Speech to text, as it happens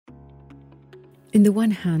In the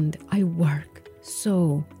one hand, I work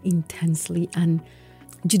so intensely and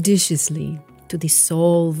judiciously to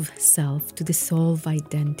dissolve self, to dissolve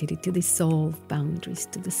identity, to dissolve boundaries,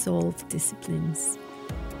 to dissolve disciplines.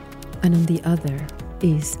 And on the other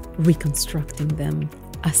is reconstructing them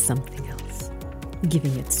as something else,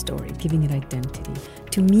 giving it story, giving it identity.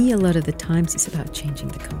 To me, a lot of the times it's about changing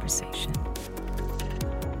the conversation.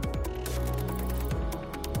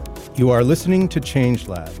 You are listening to Change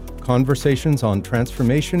Lab, conversations on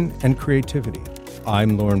transformation and creativity.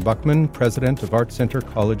 I'm Lauren Buckman, president of Art Center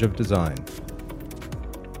College of Design.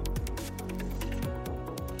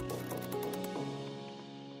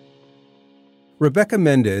 Rebecca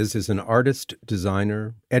Mendez is an artist,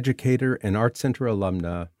 designer, educator, and Art Center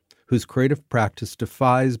alumna whose creative practice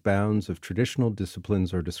defies bounds of traditional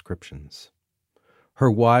disciplines or descriptions.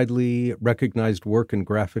 Her widely recognized work in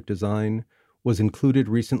graphic design was included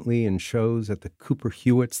recently in shows at the Cooper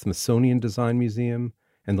Hewitt Smithsonian Design Museum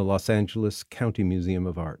and the Los Angeles County Museum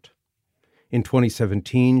of Art. In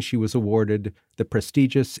 2017, she was awarded the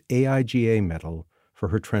prestigious AIGA Medal for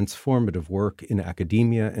her transformative work in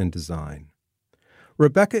academia and design.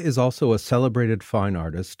 Rebecca is also a celebrated fine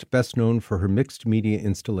artist, best known for her mixed media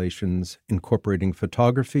installations incorporating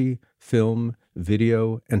photography, film,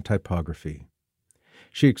 video, and typography.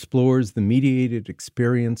 She explores the mediated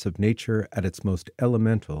experience of nature at its most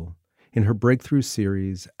elemental in her breakthrough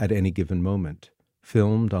series At Any Given Moment,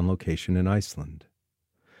 filmed on location in Iceland.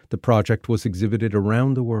 The project was exhibited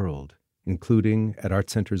around the world, including at Art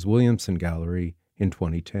Center's Williamson Gallery in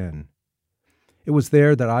 2010. It was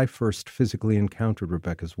there that I first physically encountered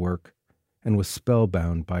Rebecca's work and was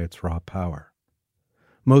spellbound by its raw power.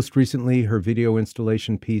 Most recently, her video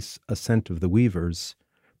installation piece, Ascent of the Weavers,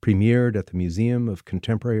 premiered at the Museum of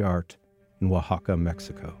Contemporary Art in Oaxaca,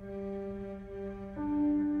 Mexico.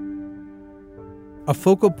 A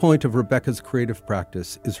focal point of Rebecca's creative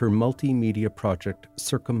practice is her multimedia project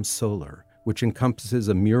Circumsolar, which encompasses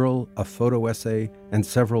a mural, a photo essay, and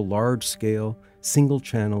several large-scale,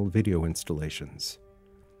 single-channel video installations.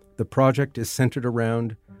 The project is centered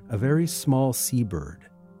around a very small seabird,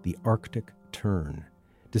 the Arctic tern,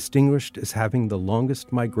 distinguished as having the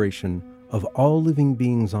longest migration of all living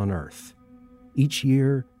beings on Earth. Each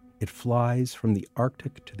year, it flies from the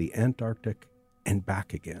Arctic to the Antarctic and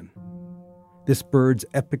back again. This bird's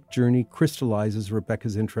epic journey crystallizes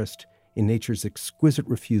Rebecca's interest in nature's exquisite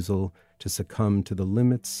refusal to succumb to the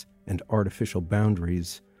limits and artificial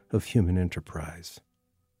boundaries of human enterprise.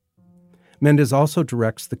 Mendez also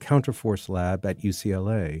directs the Counterforce Lab at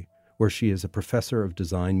UCLA, where she is a professor of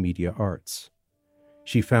design media arts.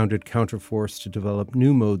 She founded Counterforce to develop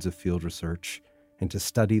new modes of field research and to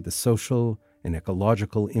study the social and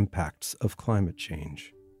ecological impacts of climate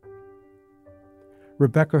change.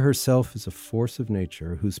 Rebecca herself is a force of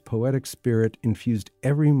nature whose poetic spirit infused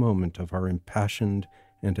every moment of our impassioned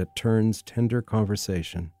and at turns tender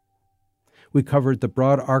conversation. We covered the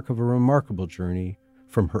broad arc of a remarkable journey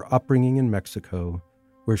from her upbringing in Mexico,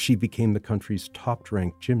 where she became the country's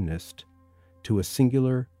top-ranked gymnast, to a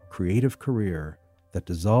singular, creative career that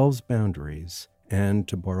dissolves boundaries and,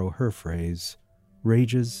 to borrow her phrase,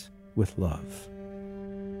 rages with love.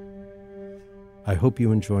 I hope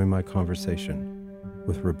you enjoy my conversation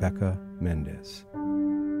with Rebecca Mendez.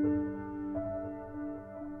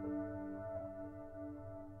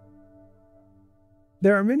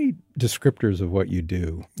 There are many descriptors of what you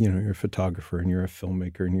do. You know, you're a photographer and you're a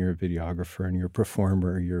filmmaker and you're a videographer and you're a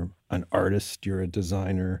performer, you're an artist, you're a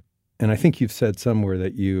designer. And I think you've said somewhere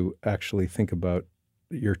that you actually think about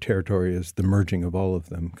your territory as the merging of all of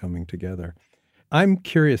them coming together. I'm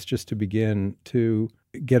curious, just to begin, to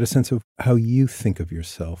get a sense of how you think of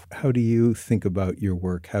yourself. How do you think about your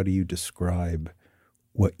work? How do you describe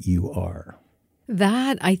what you are?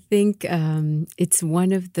 That, I think, it's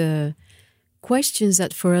one of the questions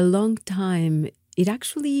that for a long time, it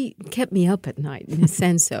actually kept me up at night in a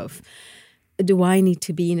sense of, do I need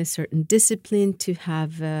to be in a certain discipline to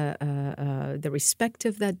have the respect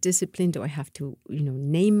of that discipline? Do I have to,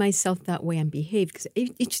 name myself that way and behave? Because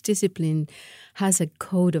each discipline has a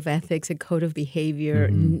code of ethics, a code of behavior,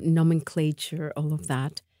 nomenclature, all of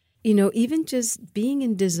that. Even just being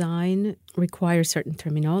in design requires certain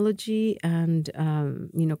terminology and,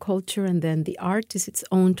 culture. And then the art is its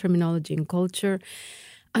own terminology and culture.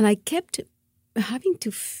 And I kept having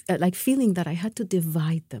to, feeling that I had to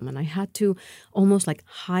divide them and I had to almost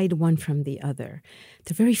hide one from the other.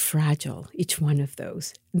 They're very fragile, each one of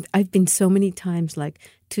those. I've been so many times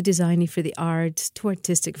too designy for the arts, too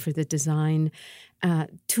artistic for the design,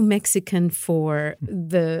 too Mexican for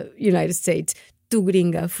the United States, tu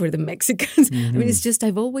gringa for the Mexicans. I mean, it's just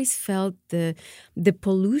I've always felt the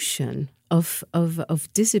pollution of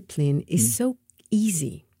discipline is so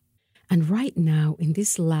easy. And right now, in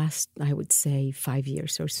this last, I would say, 5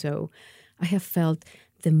 years or so, I have felt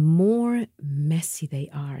the more messy they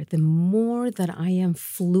are, the more that I am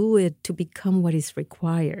fluid to become what is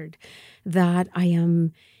required, that I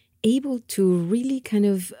am able to really kind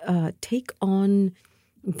of take on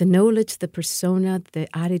the knowledge, the persona, the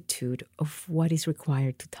attitude of what is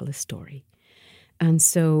required to tell a story. And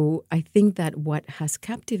so I think that what has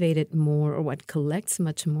captivated more, or what collects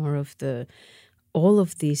much more of all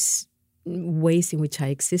of these ways in which I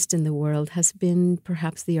exist in the world, has been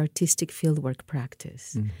perhaps the artistic fieldwork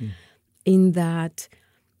practice. In that,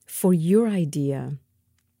 for your idea,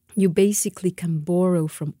 you basically can borrow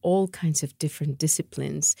from all kinds of different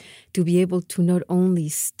disciplines to be able to not only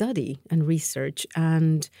study and research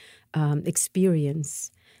and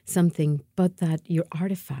experience something, but that your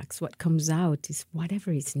artifacts, what comes out is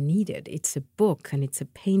whatever is needed. It's a book, and it's a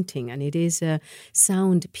painting, and it is a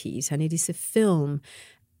sound piece, and it is a film,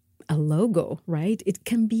 a logo, right? It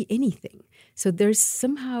can be anything. So there's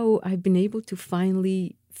somehow I've been able to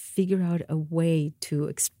finally figure out a way to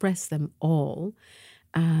express them all,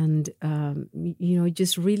 and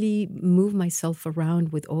just really move myself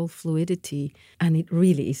around with all fluidity, and it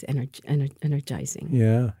really is energizing.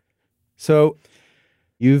 Yeah. So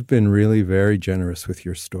you've been really very generous with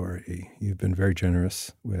your story. You've been very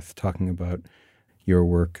generous with talking about your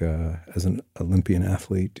work as an Olympian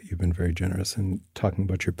athlete. You've been very generous in talking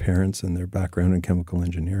about your parents and their background in chemical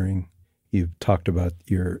engineering. You've talked about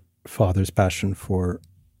your father's passion for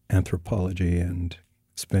anthropology and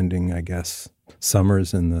spending, I guess,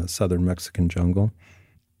 summers in the southern Mexican jungle,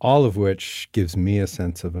 all of which gives me a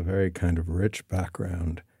sense of a very kind of rich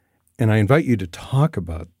background. And I invite you to talk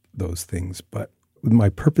about those things, but my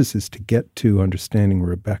purpose is to get to understanding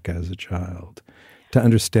Rebecca as a child, to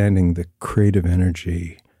understanding the creative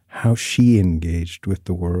energy, how she engaged with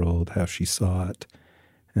the world, how she saw it.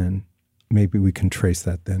 And maybe we can trace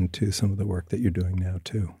that then to some of the work that you're doing now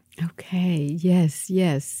too. Okay, yes.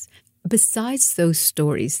 Besides those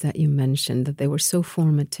stories that you mentioned, that they were so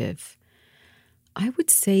formative, I would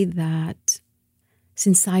say that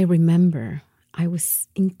since I remember, I was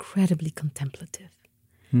incredibly contemplative.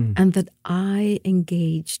 And that I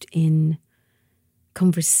engaged in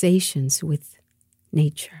conversations with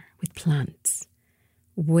nature, with plants,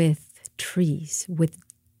 with trees, with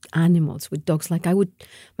animals, with dogs.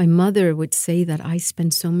 My mother would say that I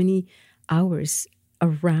spent so many hours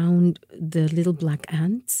around the little black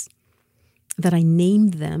ants that I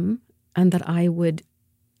named them, and that I would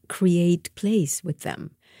create plays with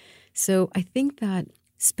them. So I think that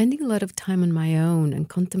spending a lot of time on my own and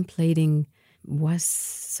contemplating was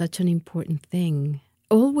such an important thing.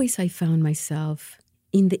 Always I found myself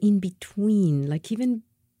in the in-between. Like even,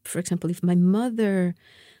 for example, if my mother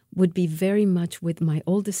would be very much with my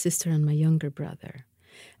oldest sister and my younger brother,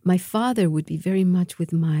 my father would be very much with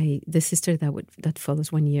the sister that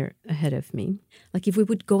follows 1 year ahead of me. Like if we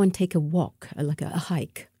would go and take a walk, like a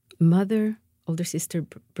hike, mother, older sister,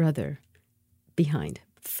 brother behind,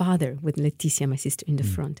 father with Leticia, my sister, in the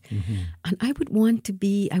front. And I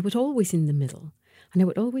was always in the middle. And I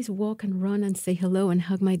would always walk and run and say hello and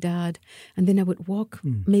hug my dad. And then I would walk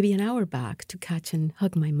maybe an hour back to catch and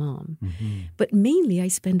hug my mom. But mainly I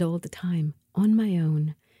spend all the time on my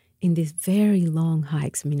own in these very long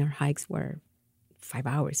hikes. I mean, our hikes were 5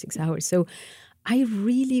 hours, 6 hours. So I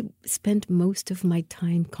really spent most of my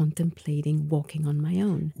time contemplating walking on my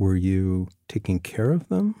own. Were you taking care of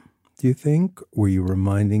them, do you think? Were you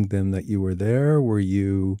reminding them that you were there? Were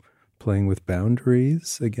you playing with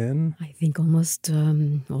boundaries again? I think almost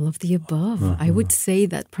all of the above. I would say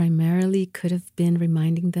that primarily could have been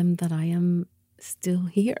reminding them that I am still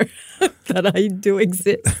here, that I do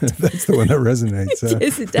exist. That's the one that resonates.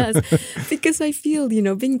 Yes, it does. Because I feel,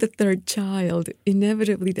 being the third child,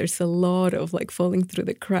 inevitably there's a lot of falling through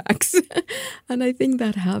the cracks. And I think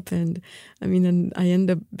that happened. I mean, and I end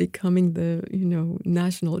up becoming the,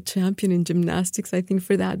 national champion in gymnastics, I think,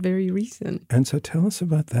 for that very reason. And so tell us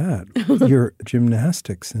about that, your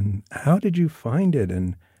gymnastics, and how did you find it,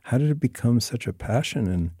 and how did it become such a passion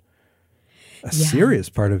and a serious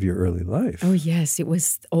part of your early life? Oh, yes. It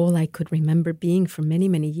was all I could remember being for many,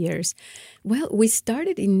 many years. Well, we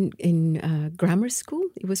started in grammar school.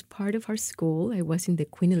 It was part of our school. I was in the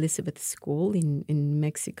Queen Elizabeth School in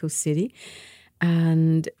Mexico City.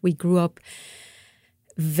 And we grew up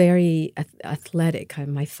very athletic.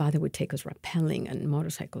 My father would take us rappelling and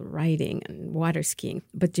motorcycle riding and water skiing.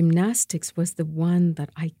 But gymnastics was the one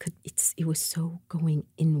that it was so going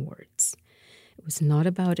inwards. It was not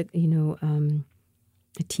about,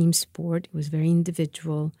 a team sport. It was very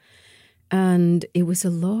individual. And it was a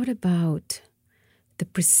lot about the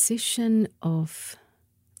precision of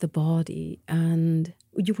the body. And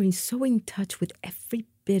you were so in touch with every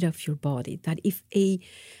bit of your body that I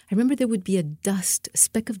remember there would be a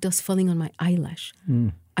speck of dust falling on my eyelash.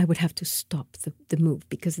 I would have to stop the move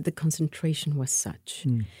because the concentration was such.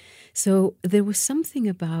 So there was something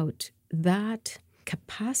about that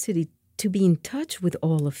capacity to be in touch with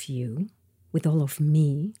all of you, with all of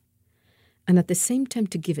me, and at the same time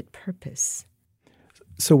to give it purpose.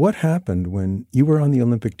 So what happened when you were on the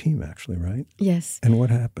Olympic team, actually, right? Yes. And what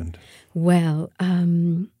happened? Well,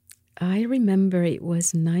 I remember it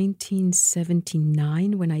was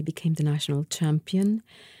 1979 when I became the national champion,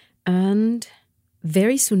 and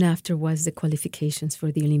very soon after was the qualifications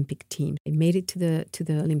for the Olympic team. I made it to the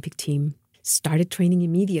Olympic team, started training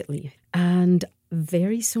immediately, and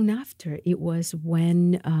very soon after it was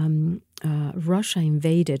when Russia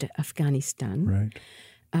invaded Afghanistan, Right.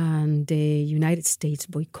 and the United States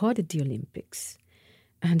boycotted the Olympics,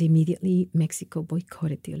 and immediately Mexico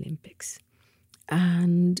boycotted the Olympics,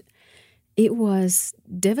 and it was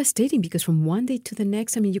devastating because from one day to the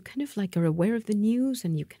next, I mean, you kind of like are aware of the news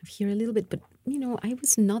and you kind of hear a little bit, but, you know, I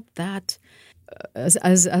was not that,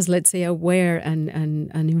 as let's say, aware and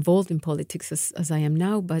involved in politics as I am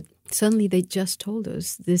now. But suddenly they just told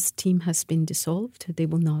us this team has been dissolved. They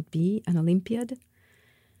will not be an Olympiad.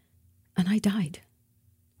 And I died.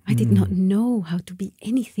 I did not know how to be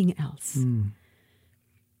anything else.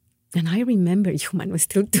 And I remember, human was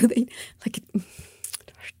still today, like it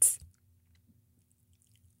hurts.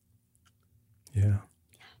 Yeah.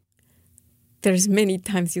 There's many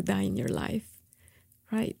times you die in your life,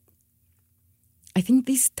 right? I think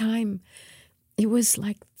this time it was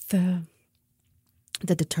like the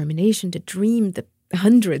determination, the dream, the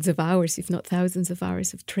hundreds of hours, if not thousands of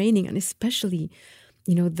hours of training, and especially,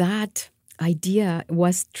 you know, that idea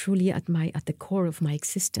was truly at the core of my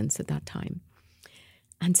existence at that time.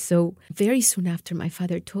 And so very soon after, my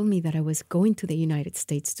father told me that I was going to the United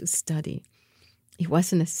States to study. It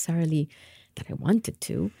wasn't necessarily that I wanted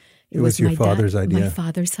to. It was your father's idea. My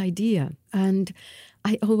father's idea. And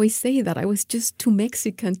I always say that I was just too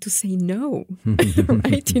Mexican to say no,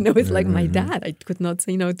 right? You know, it's like my dad. I could not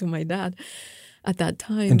say no to my dad at that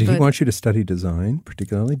time. And did he want you to study design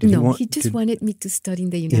particularly? He just wanted me to study in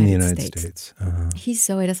the United States. Uh-huh. He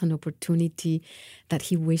saw it as an opportunity that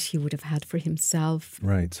he wished he would have had for himself.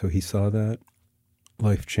 Right. So he saw that.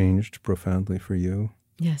 Life changed profoundly for you.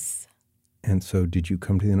 Yes. And so did you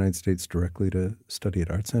come to the United States directly to study at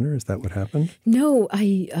Art Center? Is that what happened? No,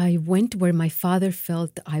 I went where my father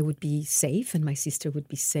felt I would be safe and my sister would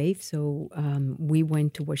be safe. So we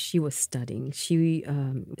went to where she was studying. She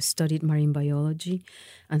studied marine biology,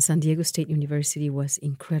 and San Diego State University was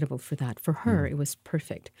incredible for that. For her, it was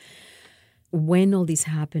perfect. When all this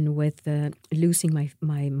happened with losing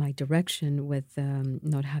my direction, with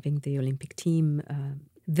not having the Olympic team,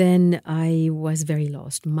 then I was very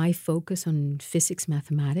lost. My focus on physics,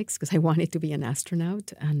 mathematics, because I wanted to be an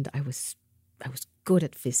astronaut, and I was good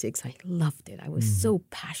at physics. I loved it. I was so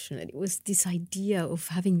passionate. It was this idea of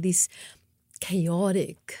having this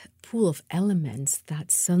chaotic pool of elements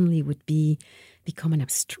that suddenly would become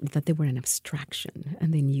that they were an abstraction,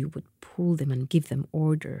 and then you would pull them and give them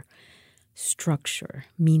order, structure,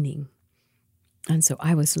 meaning. And so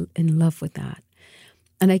I was in love with that.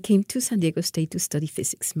 And I came to San Diego State to study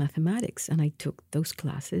physics, mathematics, and I took those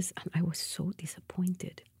classes, and I was so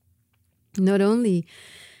disappointed. Not only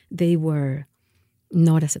they were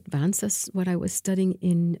not as advanced as what I was studying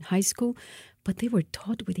in high school, but they were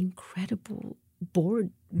taught with incredible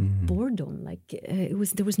boredom. Like there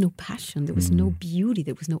was no passion, there was no beauty,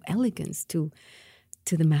 there was no elegance to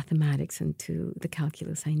the mathematics and to the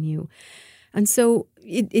calculus I knew. And so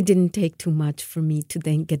it didn't take too much for me to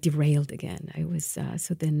then get derailed again.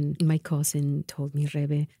 So then my cousin told me,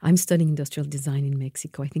 Rebe, I'm studying industrial design in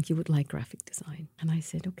Mexico. I think you would like graphic design. And I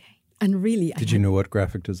said, okay. And really, Did you know what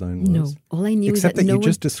graphic design was? No. All I knew Except is that you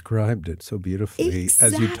just described it so beautifully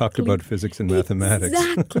as you talked about physics and mathematics.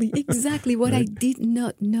 Exactly. What I did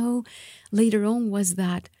not know later on was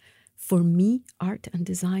that for me, art and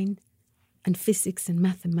design and physics and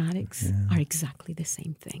mathematics are exactly the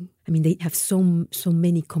same thing. I mean, they have so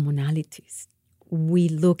many commonalities. We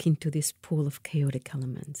look into this pool of chaotic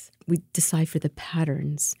elements. We decipher the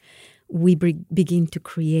patterns. We begin to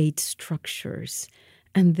create structures.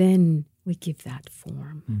 And then we give that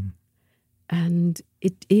form. And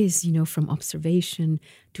it is, from observation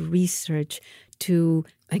to research to,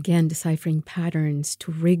 again, deciphering patterns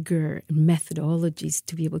to rigor and methodologies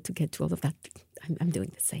to be able to get to all of that I'm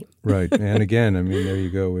doing the same. Right. And again, I mean, there you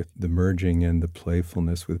go with the merging and the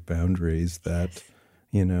playfulness with boundaries that,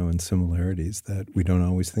 and similarities that we don't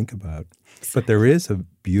always think about. Exactly. But there is a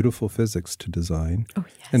beautiful physics to design. Oh,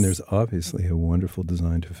 yes. And there's obviously a wonderful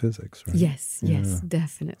design to physics, right? Yes,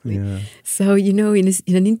 definitely. Yeah. So, in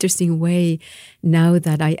an interesting way, now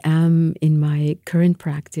that I am in my current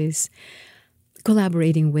practice,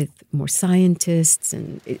 collaborating with more scientists,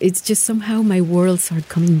 and it's just somehow my worlds are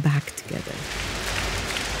coming back together.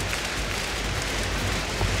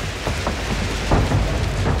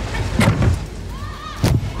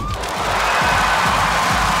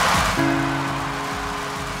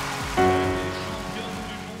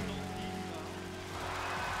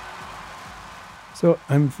 So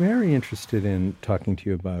I'm very interested in talking to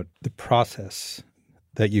you about the process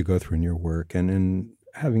that you go through in your work, and in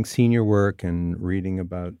having seen your work and reading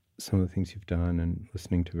about some of the things you've done and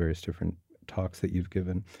listening to various different talks that you've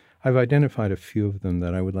given, I've identified a few of them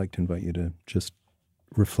that I would like to invite you to just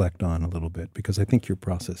reflect on a little bit, because I think your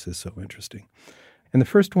process is so interesting. And the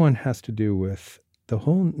first one has to do with the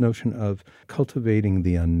whole notion of cultivating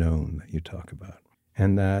the unknown that you talk about.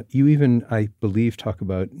 And that you even, I believe, talk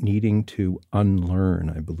about needing to unlearn,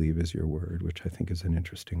 I believe is your word, which I think is an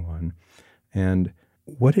interesting one. And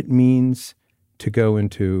what it means to go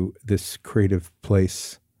into this creative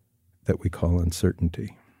place that we call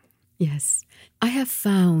uncertainty. Yes. I have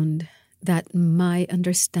found that my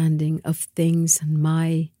understanding of things and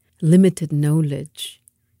my limited knowledge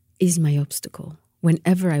is my obstacle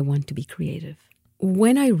whenever I want to be creative.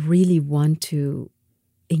 When I really want to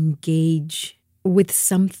engage with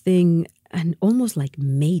something and almost like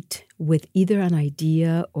mate with either an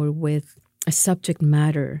idea or with a subject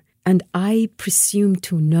matter, and I presume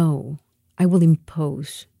to know, I will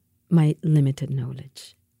impose my limited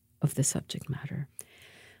knowledge of the subject matter.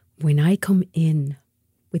 When I come in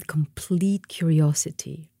with complete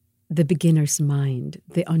curiosity, the beginner's mind,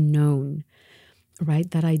 the unknown, right?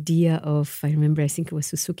 That idea of, I think it was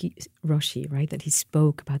Suzuki Roshi, right? That he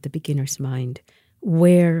spoke about the beginner's mind,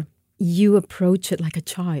 where you approach it like a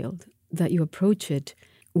child, that you approach it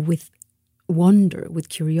with wonder, with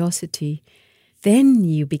curiosity, then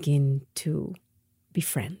you begin to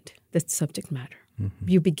befriend the subject matter. Mm-hmm.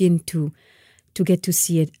 You begin to get to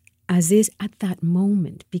see it as is at that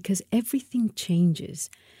moment, because everything changes.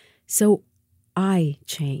 So I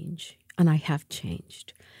change, and I have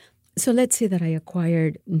changed. So let's say that I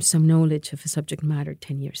acquired some knowledge of a subject matter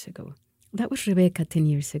 10 years ago. That was Rebecca 10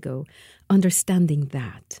 years ago, understanding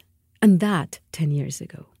that. And that 10 years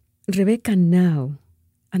ago. Rebecca now,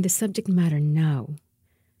 and the subject matter now,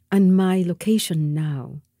 and my location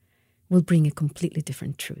now will bring a completely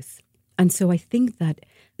different truth. And so I think that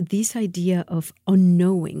this idea of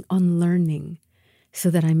unknowing, unlearning, so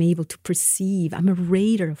that I'm able to perceive, I'm a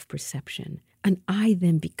radar of perception, and I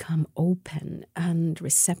then become open and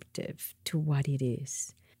receptive to what it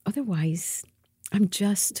is. Otherwise, I'm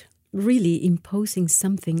just really imposing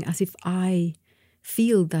something as if I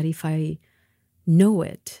feel that if I know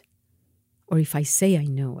it, or if I say I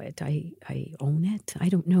know it, I own it. I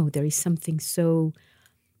don't know. There is something so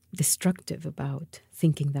destructive about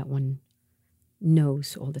thinking that one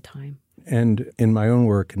knows all the time. And in my own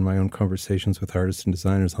work, in my own conversations with artists and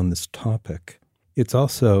designers on this topic, it's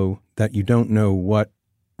also that you don't know what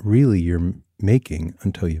really you're making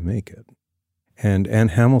until you make it. And Anne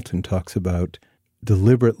Hamilton talks about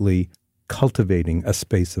deliberately cultivating a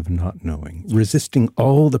space of not knowing, resisting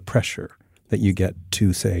all the pressure that you get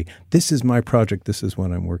to say, this is my project, this is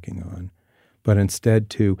what I'm working on, but instead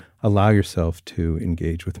to allow yourself to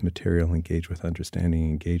engage with material, engage with understanding,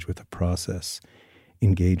 engage with a process,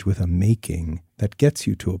 engage with a making that gets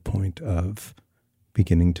you to a point of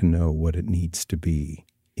beginning to know what it needs to be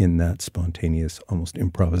in that spontaneous, almost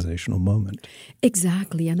improvisational moment.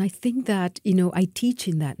 Exactly. And I think that, I teach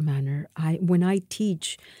in that manner. When I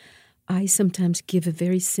teach, I sometimes give a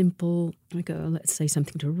very simple, let's say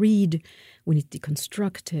something to read. We need to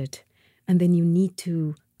deconstruct it. And then you need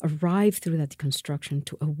to arrive through that deconstruction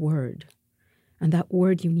to a word. And that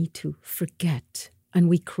word you need to forget. And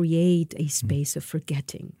we create a space of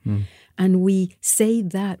forgetting. And we say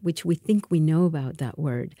that which we think we know about that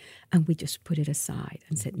word, and we just put it aside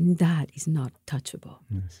and said, that is not touchable.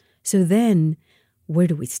 Yes. So then, where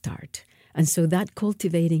do we start? And so that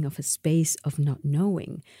cultivating of a space of not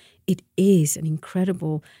knowing, it is an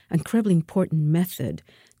incredibly important method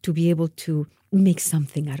to be able to make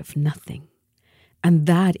something out of nothing. And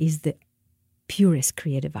that is the purest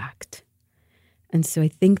creative act. And so I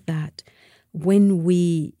think that when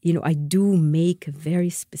I do make a very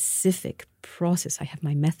specific process, I have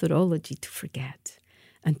my methodology to forget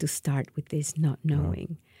and to start with this not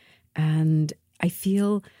knowing. Wow. And I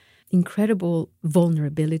feel incredible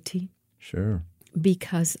vulnerability. Sure.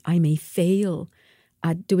 Because I may fail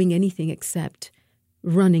at doing anything except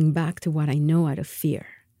running back to what I know out of fear,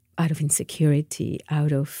 out of insecurity,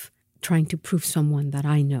 out of trying to prove someone that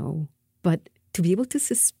I know. But to be able to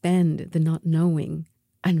suspend the not knowing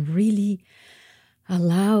and really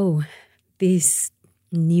allow this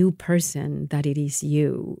new person that it is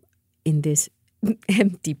you in this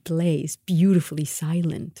empty place, beautifully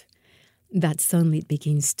silent, that suddenly it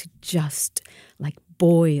begins to just like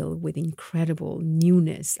boil with incredible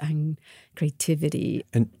newness and creativity.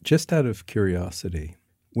 And just out of curiosity,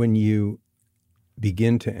 when you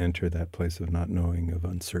begin to enter that place of not knowing, of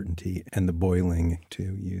uncertainty, and the boiling,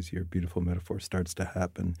 to use your beautiful metaphor, starts to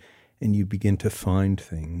happen, and you begin to find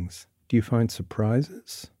things, do you find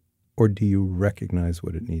surprises, or do you recognize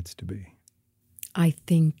what it needs to be? I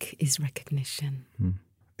think is recognition.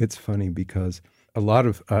 It's funny because a lot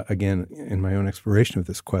of, again, in my own exploration of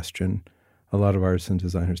this question, a lot of artists and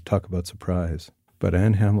designers talk about surprise. But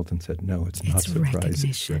Anne Hamilton said, no, it's not surprise. Recognition.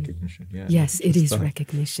 It's recognition. Yeah, yes, it is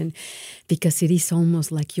recognition. Because it is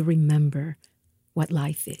almost like you remember what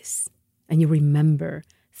life is. And you remember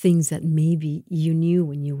things that maybe you knew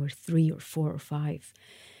when you were 3 or 4 or 5.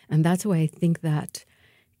 And that's why I think that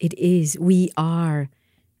we are,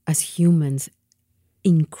 as humans,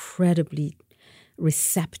 incredibly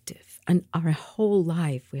receptive. And our whole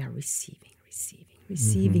life we are receiving.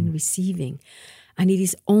 And it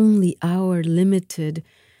is only our limited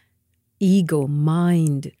ego,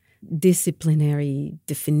 mind, disciplinary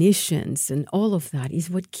definitions and all of that is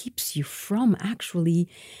what keeps you from actually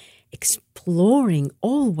exploring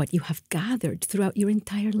all what you have gathered throughout your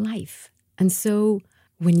entire life. And so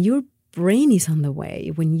when your brain is on the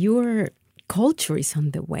way, when your culture is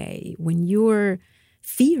on the way, when your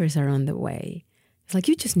fears are on the way, it's like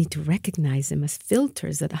you just need to recognize them as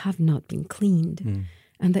filters that have not been cleaned.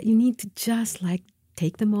 And that you need to just like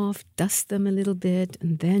take them off, dust them a little bit,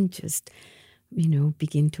 and then just,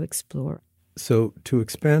 begin to explore. So to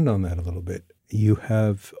expand on that a little bit, you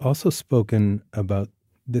have also spoken about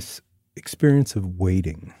this experience of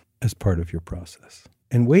waiting as part of your process.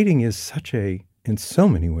 And waiting is in so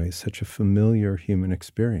many ways, such a familiar human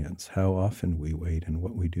experience. How often we wait and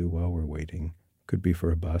what we do while we're waiting. Could be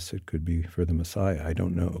for a bus, it could be for the Messiah, I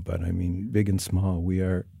don't know. But I mean, big and small,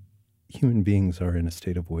 human beings are in a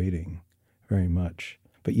state of waiting very much.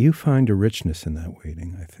 But you find a richness in that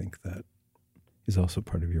waiting, I think, that is also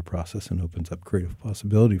part of your process and opens up creative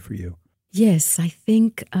possibility for you. Yes, I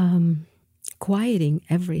think quieting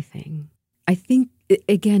everything. I think,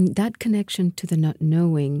 again, that connection to the not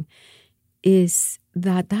knowing is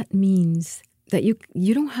that means that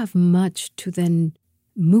you don't have much to then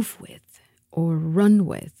move with or run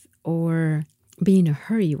with or be in a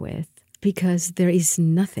hurry with because there is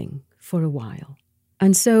nothing for a while.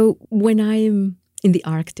 And so when I'm in the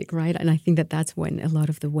Arctic, right, and I think that that's when a lot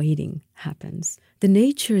of the waiting happens, the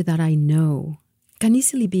nature that I know can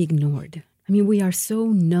easily be ignored. I mean, we are so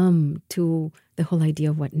numb to the whole idea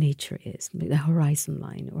of what nature is, the horizon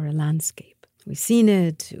line or a landscape. We've seen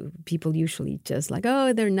it. People usually just like,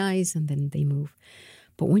 oh, they're nice, and then they move.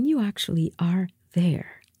 But when you actually are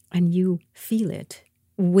there and you feel it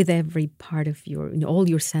with every part of all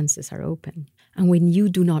your senses are open, and when you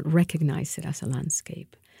do not recognize it as a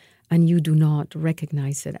landscape, and you do not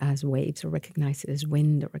recognize it as waves or recognize it as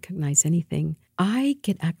wind or recognize anything, I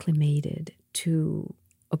get acclimated to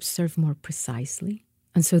observe more precisely.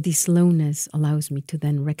 And so this slowness allows me to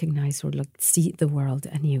then recognize or see the world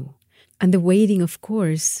anew. And the waiting, of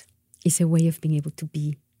course, is a way of being able to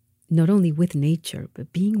be not only with nature,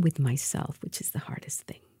 but being with myself, which is the hardest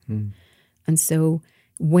thing. And so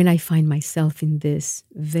when I find myself in this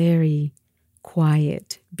very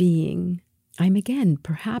quiet being, I'm again,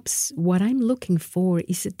 perhaps what I'm looking for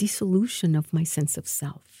is a dissolution of my sense of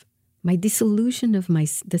self, my dissolution of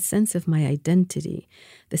the sense of my identity,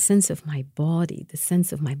 the sense of my body, the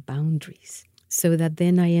sense of my boundaries, so that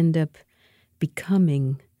then I end up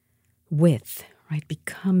becoming with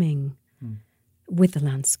the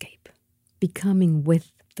landscape, becoming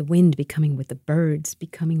with the wind, becoming with the birds,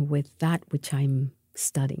 becoming with that which I'm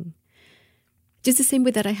studying. Just the same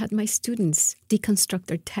way that I had my students deconstruct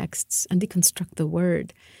their texts and deconstruct the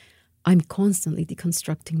word, I'm constantly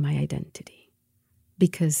deconstructing my identity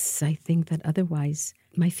because I think that otherwise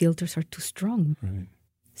my filters are too strong. Right.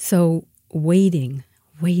 So waiting,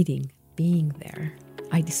 being there,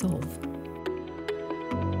 I dissolve.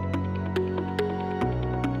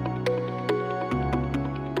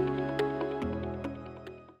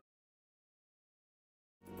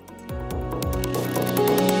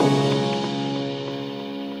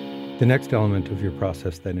 The next element of your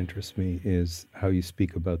process that interests me is how you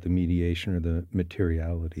speak about the mediation or the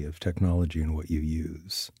materiality of technology and what you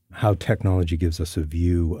use. How technology gives us a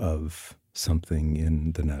view of something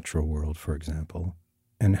in the natural world, for example,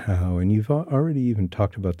 and how, and you've already even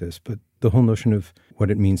talked about this, but the whole notion of what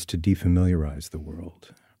it means to defamiliarize the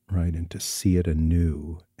world, right, and to see it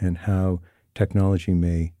anew, and how technology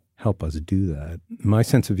may help us do that. My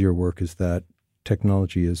sense of your work is that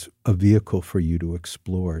technology is a vehicle for you to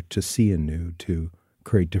explore, to see anew, to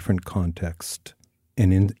create different context,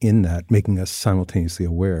 and in that, making us simultaneously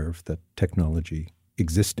aware of the technology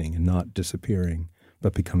existing and not disappearing,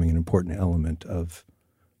 but becoming an important element of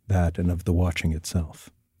that and of the watching itself.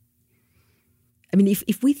 I mean,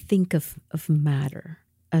 if we think of matter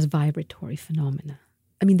as vibratory phenomena,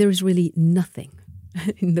 I mean, there is really nothing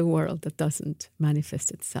in the world that doesn't manifest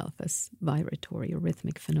itself as vibratory or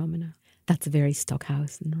rhythmic phenomena. That's very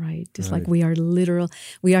Stockhausen, right? Just like we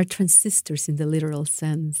are transistors in the literal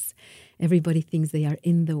sense. Everybody thinks they are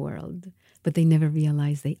in the world, but they never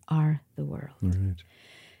realize they are the world. Right.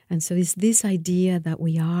 And so it's this idea that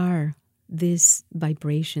we are these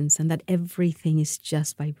vibrations and that everything is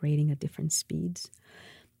just vibrating at different speeds.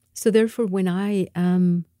 So therefore, when I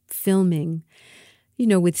am filming,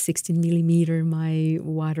 with 16 millimeter, my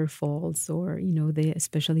waterfalls or,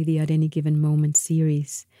 especially the At Any Given Moment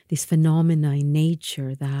series, this phenomena in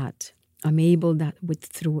nature that I'm able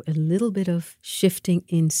through a little bit of shifting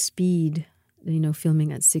in speed,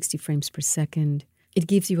 filming at 60 frames per second, it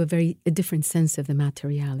gives you a different sense of the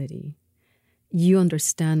materiality. You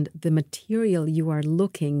understand the material you are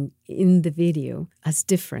looking in the video as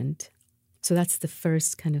different. So that's the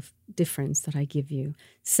first kind of difference that I give you.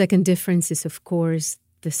 Second difference is, of course,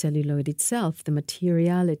 the celluloid itself, the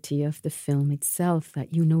materiality of the film itself,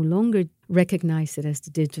 that you no longer recognize it as the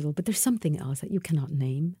digital, but there's something else that you cannot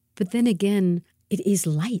name. But then again, it is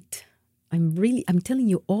light. I'm telling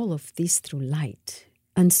you all of this through light.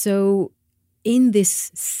 And so in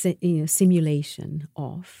this simulation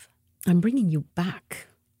I'm bringing you back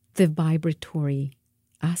the vibratory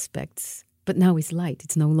aspects. But now it's light.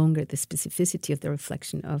 It's no longer the specificity of the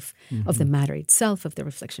reflection of the matter itself, of the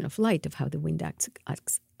reflection of light, of how the wind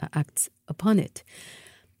acts upon it.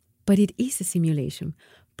 But it is a simulation.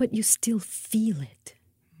 But you still feel it.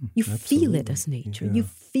 You feel it as nature. Yeah. You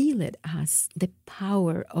feel it as the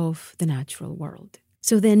power of the natural world.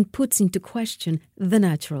 So then puts into question the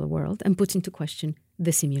natural world and puts into question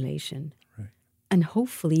the simulation. Right. And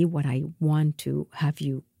hopefully what I want to have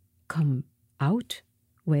you come out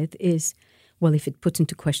with is, well, if it puts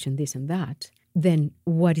into question this and that, then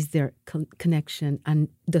what is their connection, and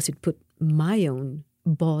does it put my own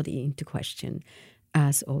body into question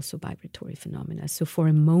as also vibratory phenomena? So for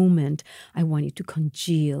a moment, I want you to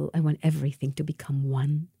congeal. I want everything to become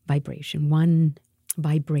one vibration, one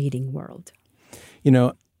vibrating world.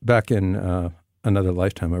 Back in another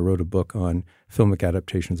lifetime, I wrote a book on filmic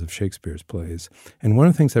adaptations of Shakespeare's plays. And one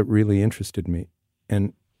of the things that really interested me,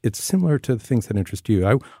 and it's similar to the things that interest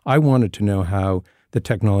you. I wanted to know how the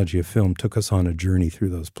technology of film took us on a journey through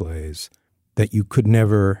those plays that you could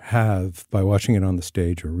never have by watching it on the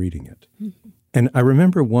stage or reading it. Mm-hmm. And I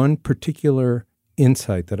remember one particular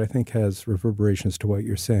insight that I think has reverberations to what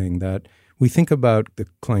you're saying, that we think about the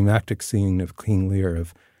climactic scene of King Lear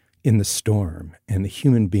in the storm and the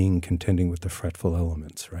human being contending with the fretful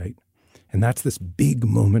elements, right? And that's this big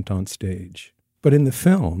moment on stage. But in the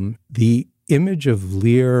film, the image of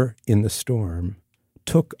Lear in the storm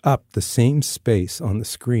took up the same space on the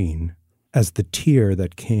screen as the tear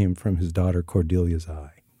that came from his daughter Cordelia's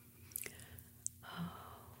eye.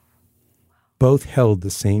 Both held the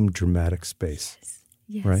same dramatic space,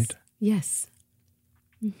 yes. Right? Yes.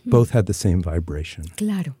 Mm-hmm. Both had the same vibration.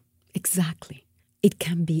 Claro, exactly. It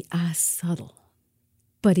can be as subtle,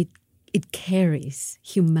 but it carries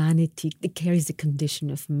humanity, it carries the condition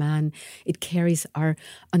of man, it carries our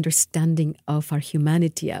understanding of our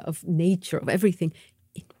humanity, of nature, of everything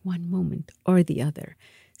in one moment or the other.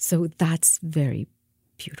 So that's very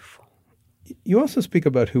beautiful. You also speak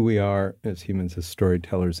about who we are as humans, as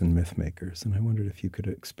storytellers and myth makers, and I wondered if you could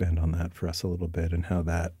expand on that for us a little bit and how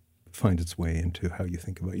that finds its way into how you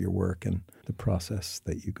think about your work and the process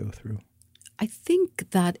that you go through. I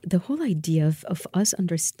think that the whole idea of us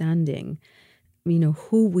understanding,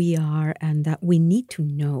 who we are, and that we need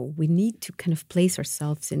to kind of place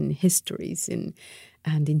ourselves in histories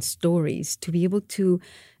and in stories to be able to,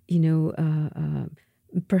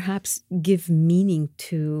 perhaps give meaning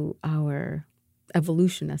to our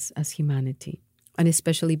evolution as humanity. And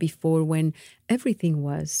especially before, when everything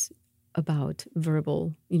was about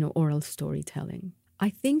verbal, oral storytelling.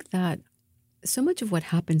 I think that so much of what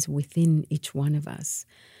happens within each one of us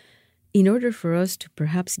in order for us to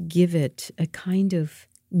perhaps give it a kind of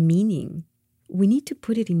meaning, we need to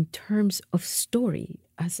put it in terms of story.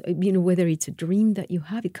 As whether it's a dream that you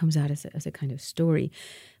have, it comes out as a kind of story.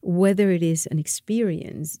 Whether it is an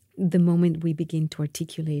experience, the moment we begin to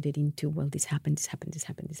articulate it into, well, this happened, this happened, this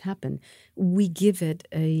happened, this happened, we give it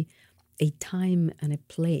a time and a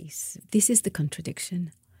place. This is the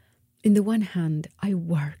contradiction. In the one hand, I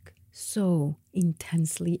work so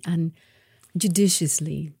intensely and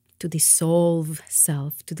judiciously to dissolve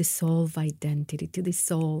self, to dissolve identity, to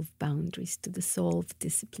dissolve boundaries, to dissolve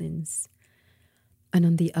disciplines. And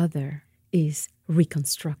on the other is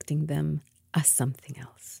reconstructing them as something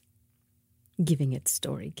else, giving it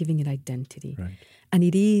story, giving it identity. Right. And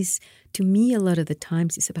it is, to me, a lot of the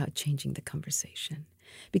times it's about changing the conversation.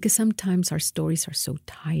 Because sometimes our stories are so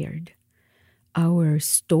tired. Our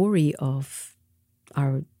story of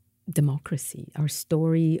our democracy, our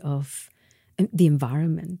story of the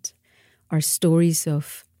environment, our stories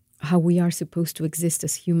of how we are supposed to exist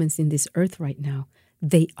as humans in this earth right now,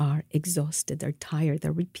 they are exhausted, they're tired,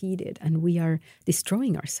 they're repeated, and we are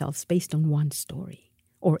destroying ourselves based on one story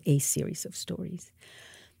or a series of stories.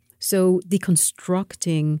 So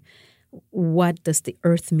deconstructing what does the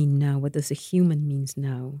earth mean now, what does a human means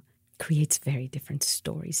now, creates very different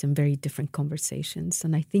stories and very different conversations.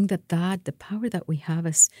 And I think that the power that we have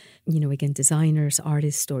as, again, designers,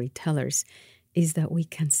 artists, storytellers, is that we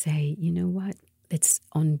can say, you know what, let's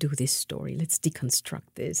undo this story, let's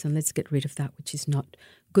deconstruct this, and let's get rid of that which is not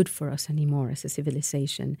good for us anymore as a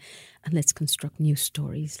civilization, and let's construct new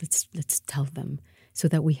stories, let's tell them, so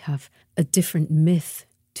that we have a different myth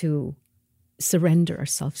to surrender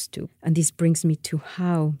ourselves to. And this brings me to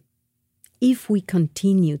how, if we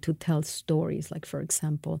continue to tell stories, like, for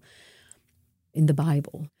example, in the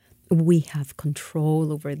Bible, we have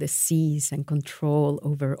control over the seas and control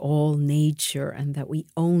over all nature, and that we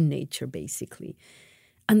own nature, basically.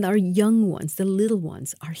 And our young ones, the little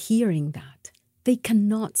ones, are hearing that. They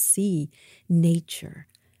cannot see nature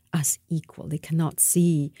as equal. They cannot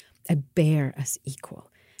see a bear as equal.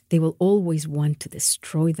 They will always want to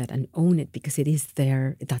destroy that and own it because it is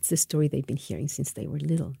that's the story they've been hearing since they were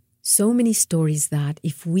little. So many stories that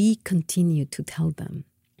if we continue to tell them,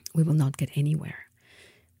 we will not get anywhere.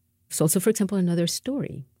 So also, for example, another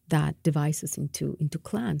story that divides us into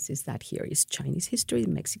clans is that here is Chinese history,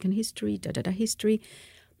 Mexican history, history.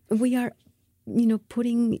 We are,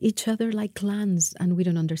 putting each other like clans, and we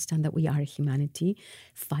don't understand that we are humanity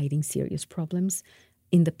fighting serious problems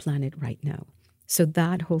in the planet right now. So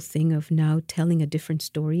that whole thing of now telling a different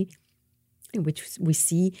story in which we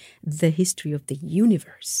see the history of the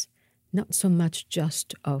universe, not so much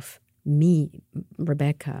just of me,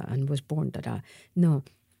 Rebecca, and was born, No,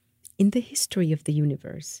 in the history of the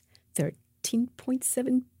universe,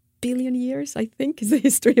 13.7 billion years, I think, is the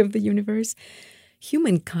history of the universe.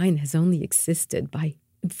 Humankind has only existed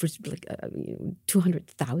for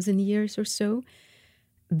 200,000 years or so.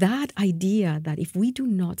 That idea that if we do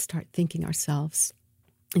not start thinking ourselves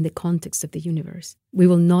in the context of the universe, we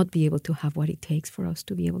will not be able to have what it takes for us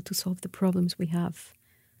to be able to solve the problems we have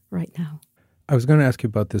right now. I was going to ask you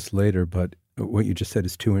about this later, but what you just said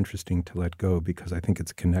is too interesting to let go because I think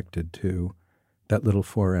it's connected to that little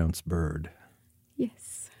 4-ounce bird.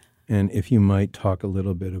 Yes. And if you might talk a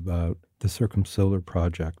little bit about the Circumsolar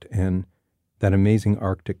Project and that amazing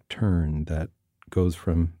Arctic tern that goes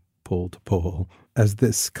from pole to pole as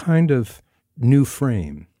this kind of new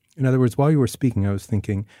frame. In other words, while you were speaking, I was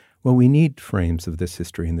thinking, well, we need frames of this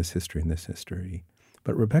history and this history and this history.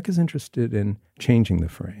 But Rebecca's interested in changing the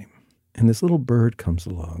frame. And this little bird comes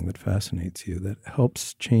along that fascinates you, that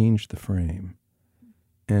helps change the frame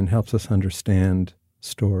and helps us understand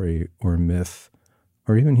story or myth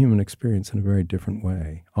or even human experience in a very different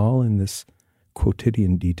way, all in this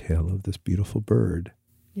quotidian detail of this beautiful bird.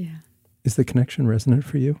 Yeah. Is the connection resonant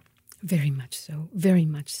for you? Very much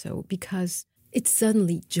so, because it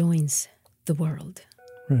suddenly joins the world.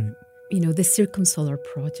 Right. The Circumsolar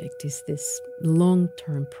Project is this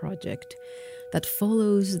long-term project that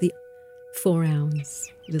follows the 4-ounce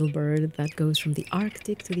little bird that goes from the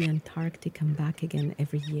Arctic to the Antarctic and back again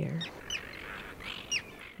every year.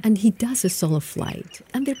 And he does a solo flight,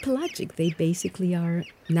 and they're pelagic. They basically are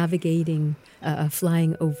navigating,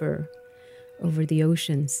 flying over the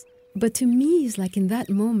oceans. But to me, it's like in that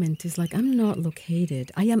moment, it's like I'm not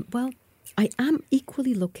located. I am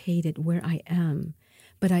equally located where I am,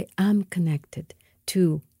 but I am connected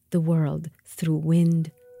to the world through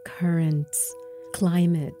wind, currents,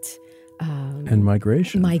 climate, and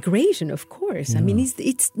migration. Migration, of course. Yeah. I mean,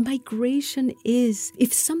 it's migration is,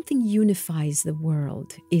 if something unifies the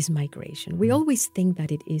world, is migration. We always think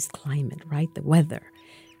that it is climate, right? The weather.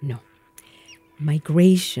 No,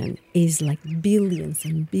 migration is like billions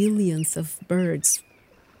and billions of birds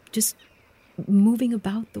just moving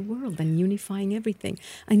about the world and unifying everything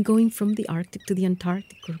and going from the Arctic to the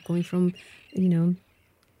Antarctic or going from,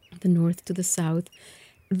 the north to the south.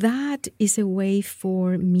 That is a way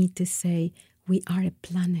for me to say we are a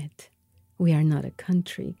planet. We are not a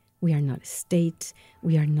country. We are not a state.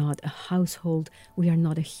 We are not a household. We are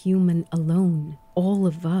not a human alone. All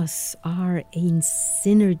of us are in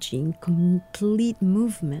synergy, in complete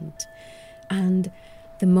movement. And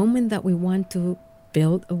the moment that we want to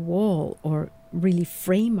build a wall or really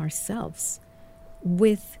frame ourselves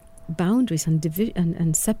with boundaries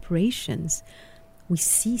and separations, we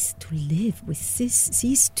cease to live. We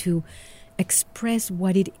cease to express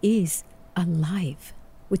what it is alive,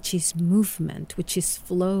 which is movement, which is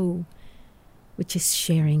flow, which is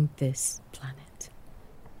sharing this planet.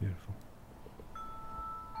 Beautiful.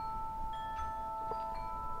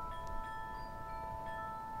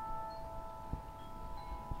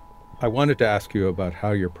 I wanted to ask you about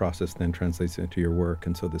how your process then translates into your work,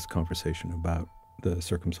 and so this conversation about the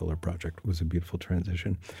Circumsolar Project was a beautiful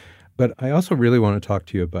transition. But I also really want to talk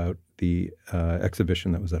to you about the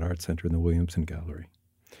exhibition that was at Art Center in the Williamson Gallery.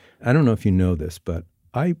 I don't know if you know this, but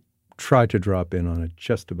I tried to drop in on it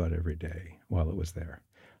just about every day while it was there,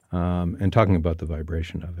 and talking about the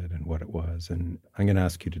vibration of it and what it was. And I'm going to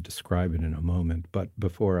ask you to describe it in a moment. But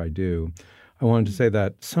before I do, I wanted to say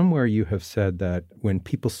that somewhere you have said that when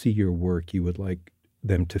people see your work, you would like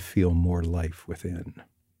them to feel more life within.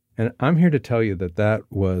 And I'm here to tell you that that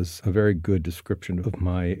was a very good description of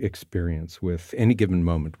my experience with Any Given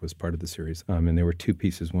Moment was part of the series. And there were two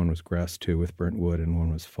pieces. One was Grass 2 with burnt wood, and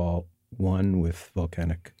one was Fall 1 with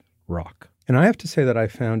volcanic rock. And I have to say that I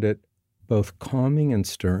found it both calming and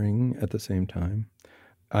stirring at the same time.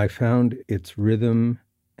 I found its rhythm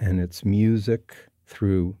and its music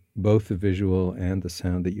through both the visual and the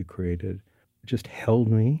sound that you created just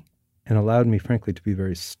held me and allowed me, frankly, to be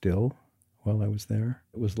very still while I was there.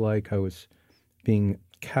 It was like I was being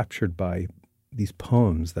captured by these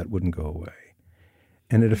poems that wouldn't go away.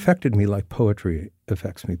 And it affected me like poetry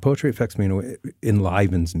affects me. Poetry affects me in a way, it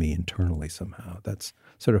enlivens me internally somehow. That's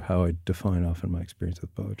sort of how I define often my experience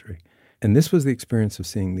with poetry. And this was the experience of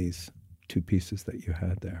seeing these two pieces that you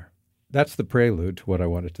had there. That's the prelude to what I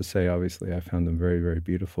wanted to say. Obviously, I found them very, very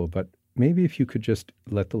beautiful. But maybe if you could just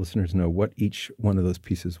let the listeners know what each one of those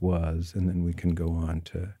pieces was, and then we can go on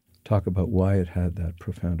to talk about why it had that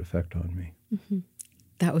profound effect on me. Mm-hmm.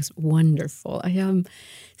 That was wonderful. I am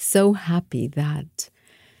so happy that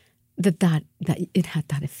it had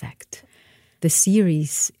that effect. The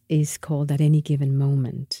series is called At Any Given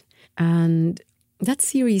Moment. And that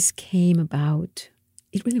series came about,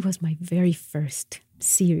 it really was my very first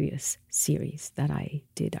serious series that I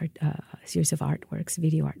did, a series of artworks,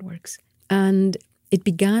 video artworks. And it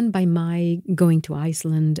began by my going to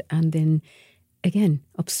Iceland and then, again,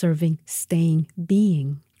 observing, staying,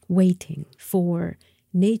 being, waiting for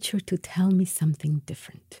nature to tell me something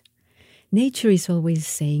different. Nature is always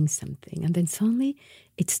saying something, and then suddenly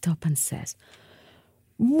it stops and says,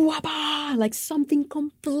 "Waba!" Like something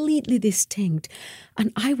completely distinct.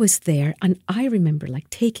 And I was there, and I remember like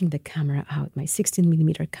taking the camera out, my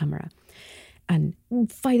 16mm camera, and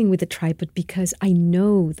fighting with the tripod because I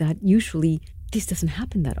know that usually this doesn't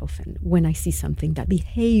happen that often when I see something that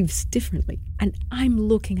behaves differently. And I'm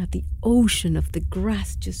looking at the ocean of the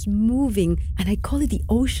grass just moving. And I call it the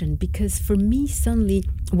ocean because for me, suddenly,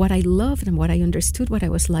 what I loved and what I understood, what I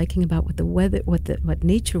was liking about what the weather, what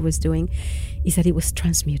nature was doing, is that it was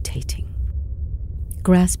transmutating.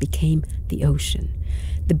 Grass became the ocean.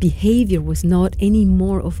 The behavior was not any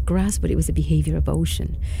more of grass, but it was a behavior of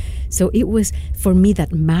ocean. So it was, for me,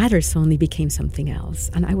 that matter suddenly became something else.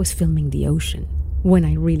 And I was filming the ocean when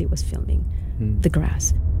I really was filming the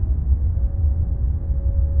grass.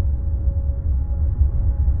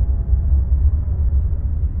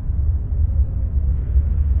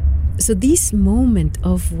 So this moment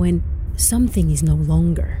of when something is no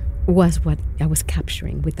longer was what I was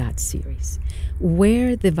capturing with that series,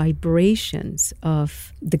 where the vibrations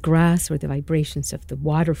of the grass or the vibrations of the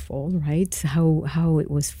waterfall, right, how it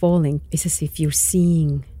was falling, is as if you're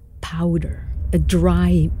seeing powder, a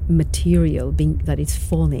dry material that is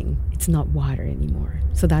falling. It's not water anymore.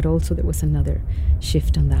 So that also, there was another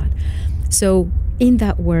shift on that. So in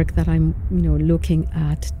that work that I'm, looking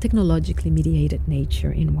at technologically mediated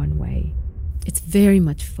nature in one way, it's very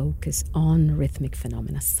much focused on rhythmic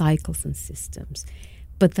phenomena, cycles and systems,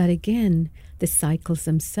 But that again, the cycles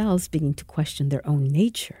themselves begin to question their own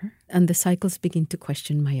nature, and the cycles begin to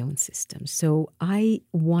question my own system. So I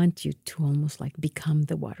want you to almost like become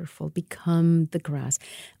the waterfall, become the grass,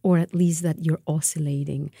 or at least that you're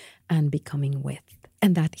oscillating and becoming with.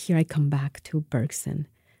 And that here I come back to Bergson,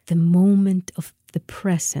 the moment of the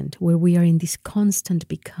present where we are in this constant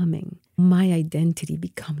becoming. My identity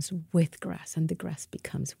becomes with grass and the grass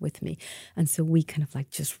becomes with me. And so we kind of like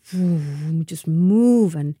just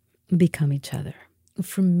move and become each other.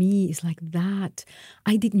 For me, it's like that.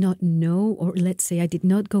 I did not know, or let's say I did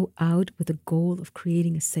not go out with the goal of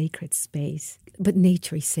creating a sacred space, but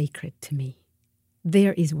nature is sacred to me.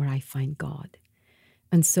 There is where I find God.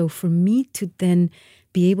 And so for me to then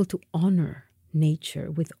be able to honor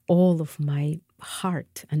nature with all of my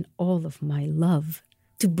heart and all of my love,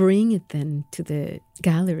 to bring it then to the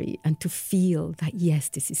gallery and to feel that, yes,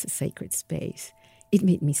 this is a sacred space, it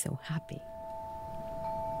made me so happy.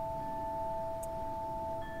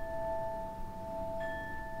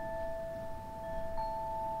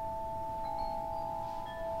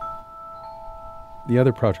 The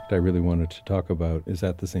other project I really wanted to talk about is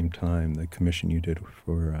at the same time the commission you did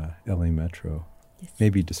for LA Metro. Yes.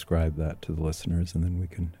 Maybe describe that to the listeners and then we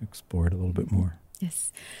can explore it a little bit more.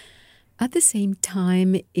 Yes. At the same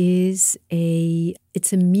time it's a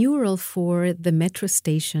mural for the metro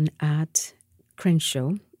station at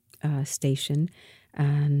Crenshaw station.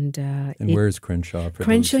 And where's Crenshaw?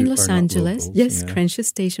 Crenshaw in Los Angeles. Locals, yes, yeah. Crenshaw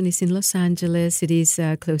Station is in Los Angeles. It is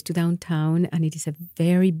close to downtown, and it is a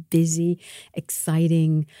very busy,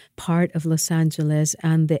 exciting part of Los Angeles.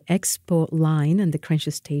 And the Expo line and the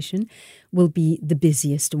Crenshaw Station will be the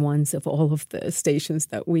busiest ones of all of the stations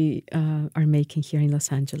that we are making here in Los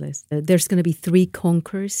Angeles. There's going to be 3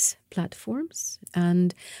 concourse platforms,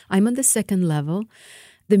 and I'm on the second level.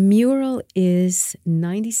 The mural is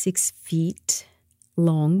 96 feet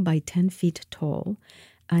long by 10 feet tall,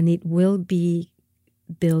 and it will be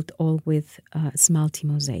built all with smalty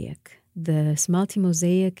mosaic. The smalty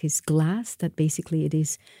mosaic is glass that basically it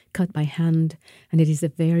is cut by hand, and it is a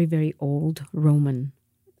very, very old Roman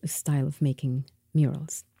style of making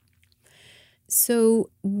murals. So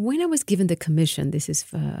when I was given the commission, this is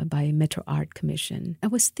by Metro Art Commission, I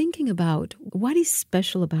was thinking about what is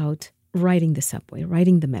special about riding the subway,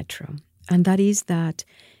 riding the metro, and that is that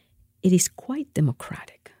it is quite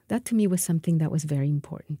democratic. That to me was something that was very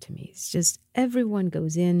important to me. It's just everyone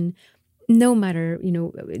goes in, no matter,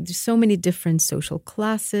 there's so many different social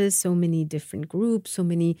classes, so many different groups, so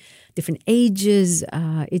many different ages.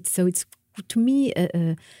 It's to me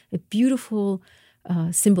a beautiful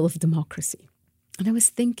symbol of democracy. And I was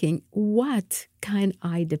thinking, what can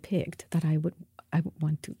I depict that I would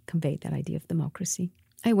want to convey that idea of democracy?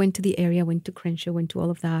 I went to the area, went to Crenshaw, went to all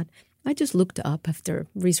of that. I just looked up after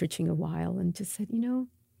researching a while and just said,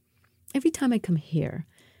 every time I come here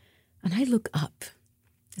and I look up,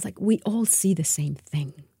 it's like we all see the same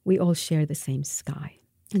thing. We all share the same sky.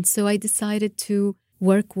 And so I decided to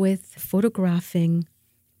work with photographing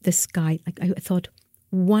the sky. Like I thought,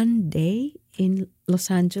 one day in Los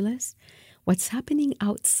Angeles, what's happening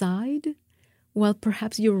outside? Well,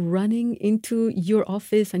 perhaps you're running into your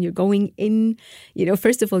office and you're going in,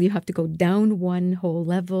 first of all, you have to go down one whole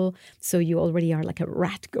level. So you already are like a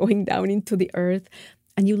rat going down into the earth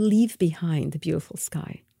and you leave behind the beautiful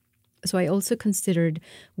sky. So I also considered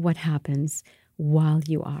what happens while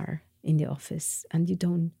you are in the office and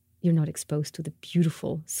you're not exposed to the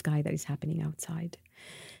beautiful sky that is happening outside.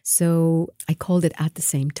 So I called it At the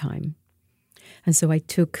Same Time. And so I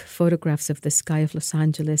took photographs of the sky of Los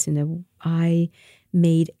Angeles. I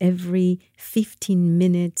made every 15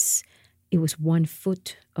 minutes, it was 1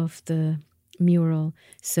 foot of the mural.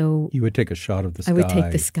 So you would take a shot of the sky. I would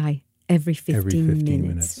take the sky every 15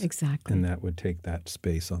 minutes. Exactly. And that would take that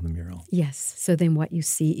space on the mural. Yes. So then what you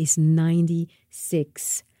see is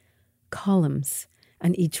 96 columns,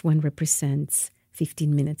 and each one represents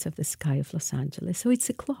 15 minutes of the sky of Los Angeles. So it's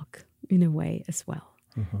a clock in a way as well.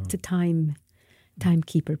 Uh-huh. It's a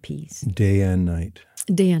timekeeper piece. Day and night.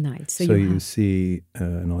 Day and night. So you see,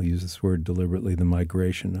 and I'll use this word deliberately, the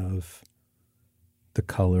migration of the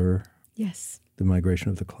color. Yes. The migration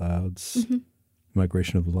of the clouds. Mm-hmm.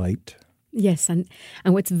 Migration of light. Yes, and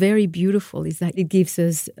what's very beautiful is that it gives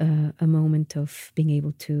us a moment of being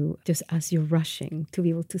able to, just as you're rushing, to be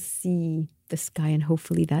able to see the sky, and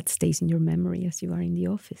hopefully that stays in your memory as you are in the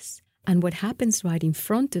office. And what happens right in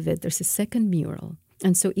front of it, there's a second mural.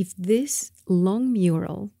 And so if this long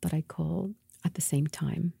mural that I call At the Same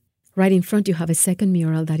Time, right in front you have a second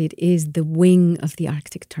mural that it is the wing of the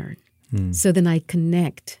Arctic Tern. So then I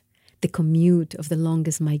connect the commute of the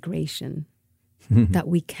longest migration that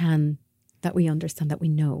we can that we understand, that we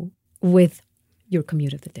know, with your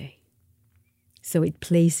commute of the day. So it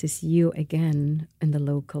places you again in the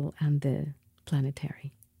local and the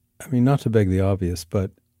planetary. I mean, not to beg the obvious,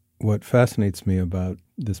 but what fascinates me about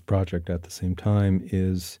this project at the same time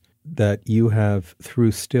is that you have,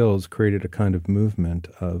 through stills, created a kind of movement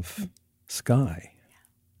of sky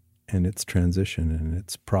and its transition and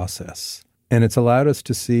its process. And it's allowed us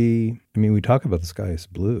to see, I mean, we talk about the sky as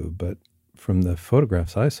blue, but from the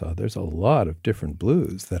photographs I saw, there's a lot of different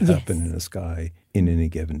blues that happen in a sky in any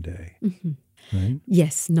given day. Mm-hmm. Right?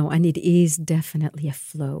 Yes, no, and it is definitely a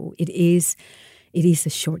flow. It is a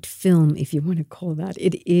short film, if you want to call that.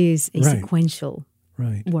 It is a sequential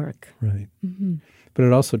work. Right. Mm-hmm. But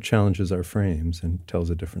it also challenges our frames and tells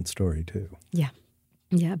a different story, too.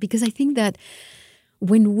 Yeah, because I think that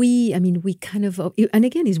when we kind of, and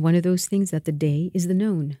again, it's one of those things that the day is the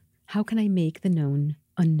known. How can I make the known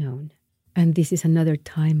unknown? And this is another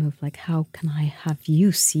time of like, how can I have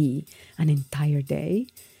you see an entire day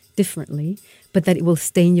differently, but that it will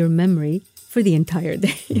stay in your memory for the entire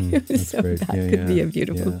day. So great. that could be a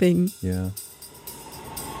beautiful thing. Yeah.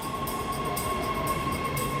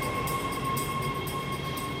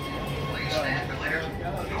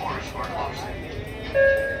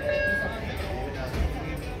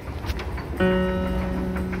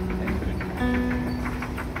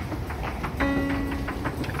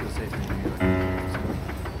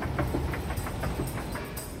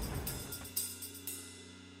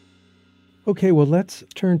 Okay, well, let's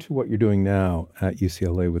turn to what you're doing now at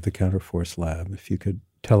UCLA with the Counterforce Lab. If you could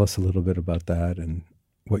tell us a little bit about that and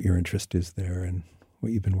what your interest is there and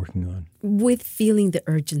what you've been working on. With feeling the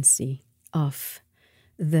urgency of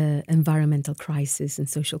the environmental crisis and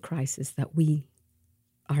social crisis that we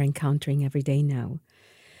are encountering every day now,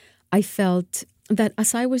 I felt that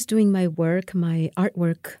as I was doing my work, my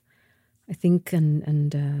artwork, I think,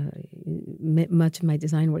 and much of my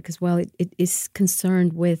design work as well, it is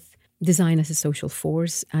concerned with design as a social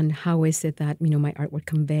force, and how is it that, my artwork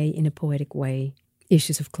convey in a poetic way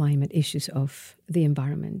issues of climate, issues of the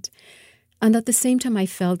environment. And at the same time, I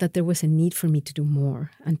felt that there was a need for me to do more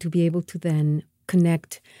and to be able to then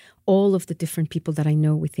connect all of the different people that I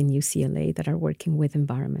know within UCLA that are working with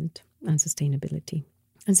environment and sustainability.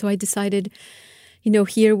 And so I decided,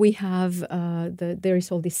 here we have, there is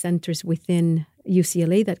all these centers within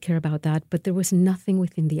UCLA that care about that, but there was nothing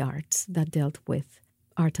within the arts that dealt with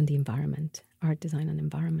art and the environment, art, design, and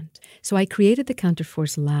environment. So I created the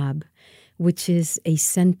Counterforce Lab, which is a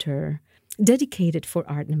center dedicated for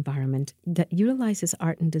art and environment that utilizes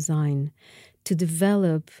art and design to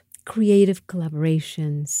develop creative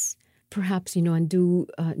collaborations, perhaps, and do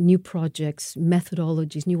new projects,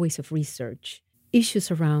 methodologies, new ways of research,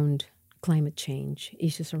 issues around climate change,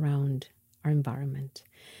 issues around our environment.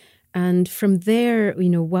 And from there,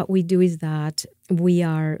 what we do is that we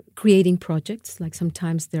are creating projects. Like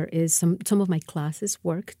sometimes there is some of my classes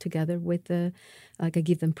work together with I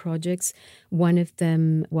give them projects. One of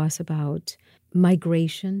them was about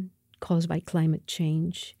migration caused by climate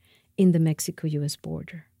change in the Mexico-US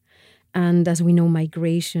border. And as we know,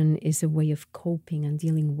 migration is a way of coping and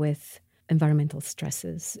dealing with environmental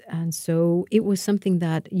stresses. And so it was something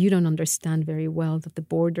that you don't understand very well, that the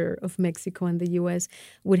border of Mexico and the US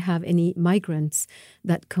would have any migrants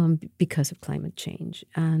that come because of climate change.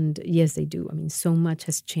 And yes, they do. I mean, so much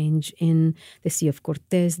has changed in the Sea of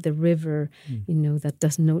Cortez, the river, that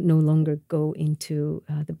does no longer go into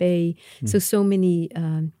the bay. So many...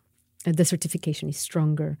 the certification is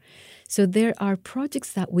stronger. So there are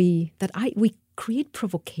projects that we create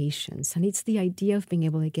provocations, and it's the idea of being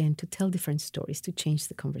able, again, to tell different stories, to change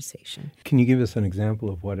the conversation. Can you give us an example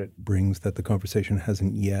of what it brings that the conversation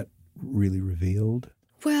hasn't yet really revealed?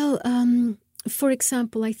 Well, for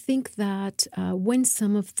example, I think that when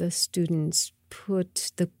some of the students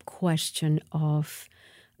put the question of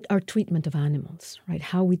our treatment of animals, right,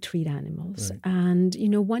 how we treat animals, right. And,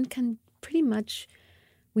 one can pretty much...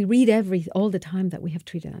 We read all the time that we have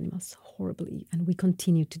treated animals horribly, and we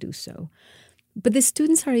continue to do so. But the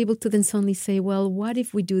students are able to then suddenly say, well, what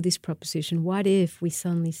if we do this proposition? What if we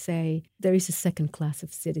suddenly say there is a second class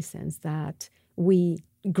of citizens that we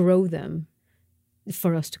grow them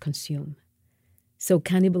for us to consume? So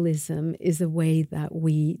cannibalism is a way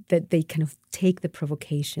that they kind of take the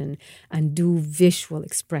provocation and do visual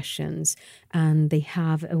expressions, and they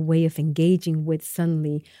have a way of engaging with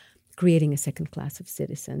suddenly creating a second class of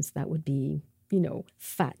citizens that would be,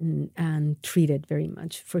 fattened and treated very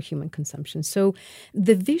much for human consumption. So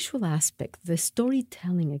the visual aspect, the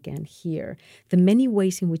storytelling again here, the many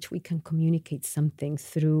ways in which we can communicate something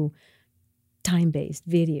through time-based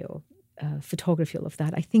video, photography, all of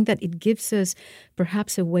that. I think that it gives us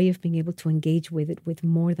perhaps a way of being able to engage with it with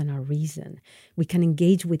more than our reason. We can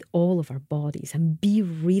engage with all of our bodies and be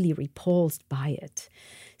really repulsed by it.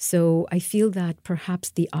 So I feel that perhaps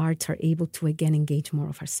the arts are able to again engage more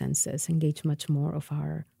of our senses, engage much more of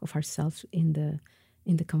ourselves in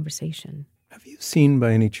the conversation. Have you seen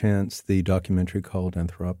by any chance the documentary called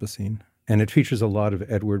Anthropocene? And it features a lot of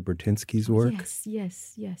Edward Burtynsky's work.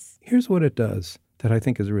 Yes. Here's what it does that I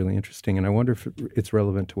think is really interesting, and I wonder if it's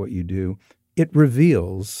relevant to what you do. It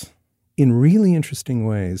reveals in really interesting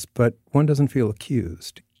ways, but one doesn't feel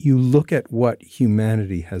accused. You look at what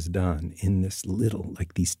humanity has done in this little,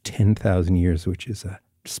 like these 10,000 years, which is a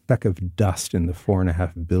speck of dust in the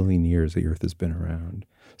 4.5 billion years the Earth has been around.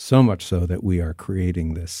 So much so that we are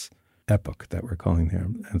creating this epoch that we're calling the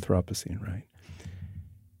Anthropocene, right?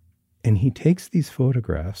 And he takes these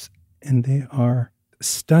photographs, and they are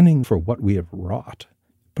stunning for what we have wrought.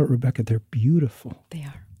 But Rebecca, they're beautiful. They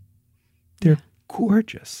are. They're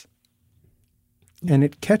gorgeous. Yeah. And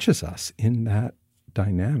it catches us in that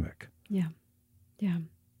dynamic. Yeah.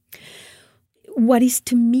 What is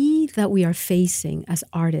to me that we are facing as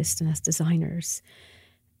artists and as designers,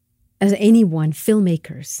 as anyone,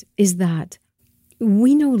 filmmakers, is that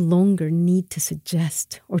we no longer need to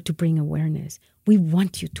suggest or to bring awareness. We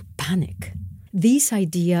want you to panic. This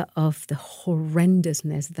idea of the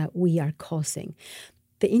horrendousness that we are causing.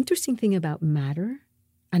 The interesting thing about matter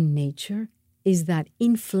and nature is that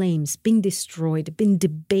in flames, being destroyed, being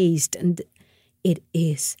debased, and it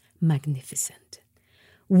is magnificent.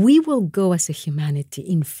 We will go as a humanity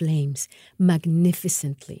in flames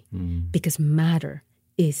magnificently because matter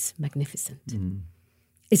is magnificent.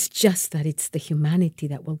 It's just that it's the humanity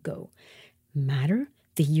that will go. Matter,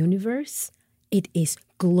 the universe, it is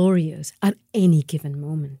glorious at any given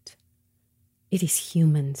moment. It is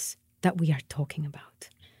humans that we are talking about.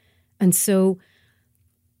 And so,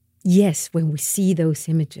 yes, when we see those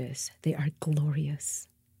images, they are glorious.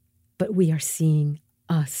 But we are seeing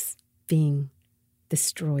us being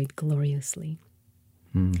destroyed gloriously.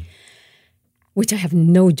 Which I have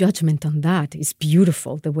no judgment on that. It's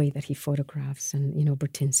beautiful, the way that he photographs. And,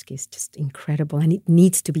 Burtynsky is just incredible. And it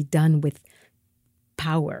needs to be done with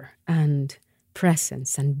power and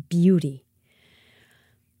presence and beauty.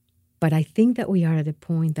 But I think that we are at a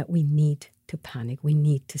point that we need to panic. We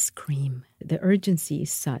need to scream. The urgency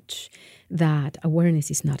is such that awareness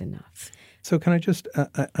is not enough. So can I just,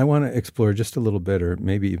 I want to explore just a little bit, or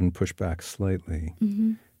maybe even push back slightly,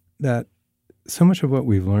 that so much of what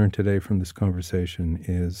we've learned today from this conversation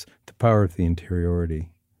is the power of the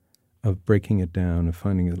interiority, of breaking it down, of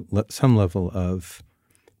finding some level of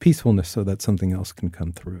peacefulness so that something else can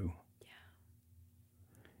come through. Yeah.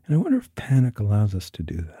 And I wonder if panic allows us to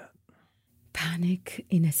do that. Panic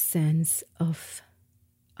in a sense of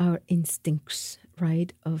our instincts,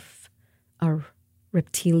 right? Of our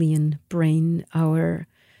reptilian brain, our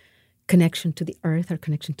connection to the earth, our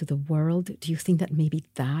connection to the world. Do you think that maybe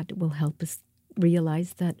that will help us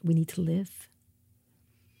realize that we need to live?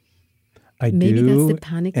 Maybe do, that's the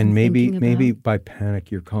panic. And maybe by panic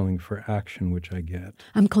you're calling for action, which I get.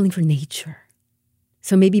 I'm calling for nature.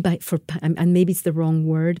 So maybe and maybe it's the wrong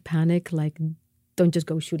word, panic, like don't just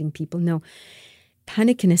go shooting people. No,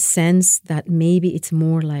 panic in a sense that maybe it's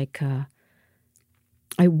more like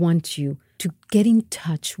I want you to get in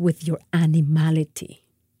touch with your animality.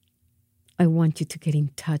 I want you to get in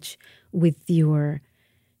touch with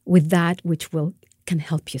that which can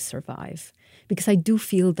help you survive. Because I do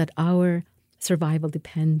feel that our survival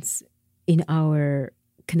depends in our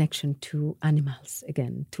connection to animals,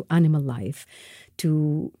 again, to animal life,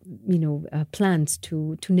 to plants,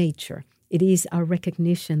 to nature. It is our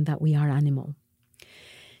recognition that we are animal.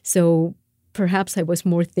 So perhaps I was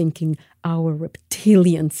more thinking our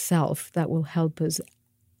reptilian self that will help us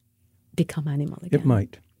become animal again. It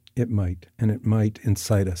might. And it might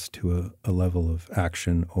incite us to a level of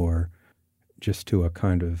action, or just to a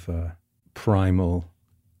kind of primal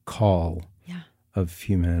call of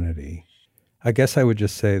humanity. I guess I would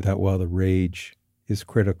just say that while the rage is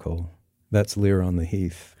critical, that's Lear on the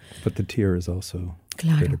Heath, but the tear is also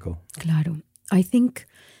critical. Claro. I think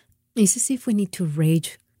it's as if we need to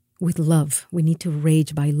rage with love. We need to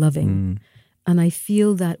rage by loving. And I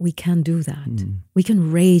feel that we can do that. We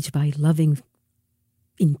can rage by loving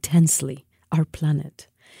intensely our planet.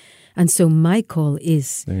 And so my call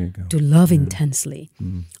is to love intensely.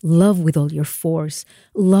 Love with all your force.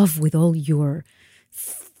 Love with all your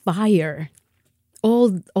fire.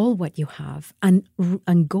 All what you have. And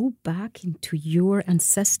go back into your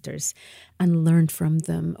ancestors and learn from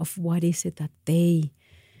them of what is it that they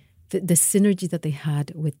the synergy that they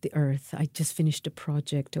had with the earth. I just finished a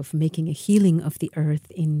project of making a healing of the earth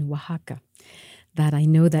in Oaxaca that I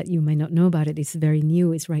know that you might not know about it. It's very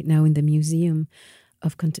new. It's right now in the Museum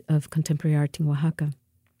of Contemporary Art in Oaxaca.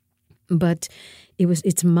 But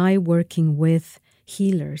it's my working with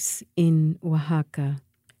healers in Oaxaca.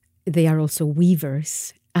 They are also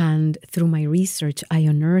weavers. And through my research, I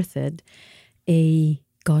unearthed a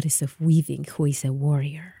goddess of weaving who is a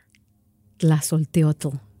warrior.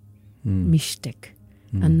 Tlazolteotl, Mixtec,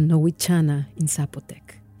 and Nowichana in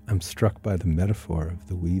Zapotec. I'm struck by the metaphor of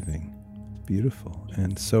the weaving. It's beautiful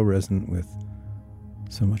and so resonant with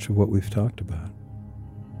so much of what we've talked about.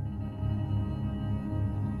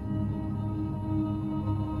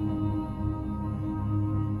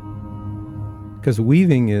 Because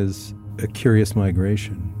weaving is a curious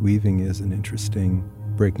migration. Weaving is an interesting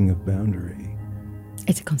breaking of boundary.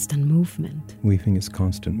 It's a constant movement. Weaving is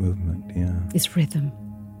constant movement, yeah. It's rhythm.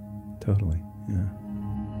 Totally, yeah.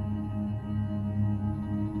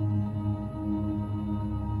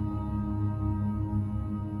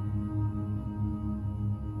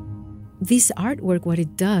 This artwork, what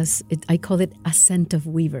it does, I call it Ascent of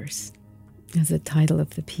Weavers, as the title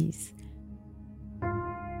of the piece.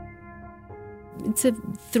 It's a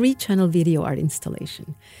 3-channel video art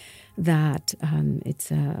installation that it's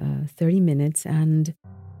 30 minutes, and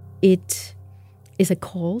it is a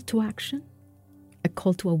call to action, a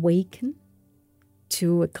call to awaken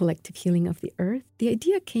to a collective healing of the earth. The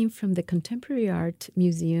idea came from the Contemporary Art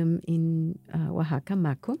Museum in Oaxaca,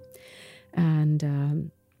 MACO,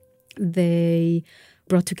 and they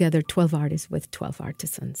brought together 12 artists with 12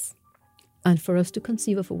 artisans, and for us to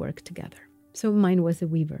conceive of a work together. So mine was a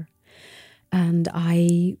weaver. And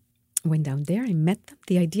I went down there, I met them.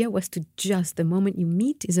 The idea was to just, the moment you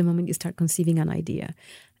meet is the moment you start conceiving an idea.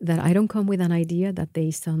 That I don't come with an idea that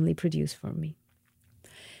they suddenly produce for me.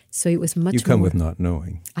 So it was much more... You come with not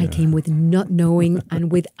knowing. I came with not knowing,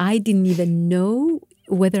 and with I didn't even know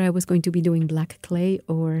whether I was going to be doing black clay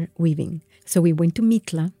or weaving. So we went to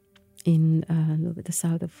Mitla, in a little bit the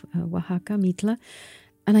south of Oaxaca, Mitla,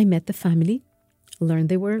 and I met the family, learned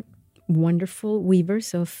they were wonderful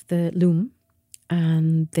weavers of the loom,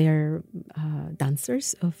 and they're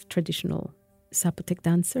dancers of traditional Zapotec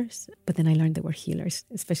dancers. But then I learned they were healers,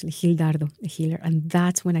 especially Hildardo, a healer. And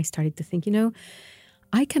that's when I started to think,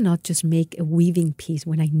 I cannot just make a weaving piece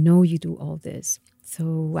when I know you do all this.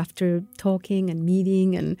 So after talking and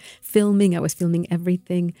meeting and filming, I was filming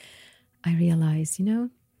everything, I realized,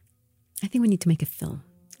 I think we need to make a film.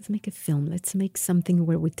 Let's make a film. Let's make something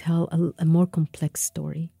where we tell a more complex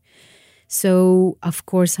story. So, of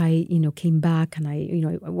course, I, came back and I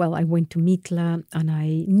went to Mitla, and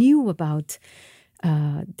I knew about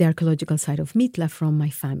the archaeological site of Mitla from my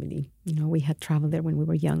family. We had traveled there when we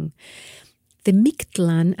were young. The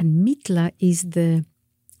Mictlan, and Mitla is the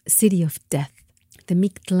city of death. The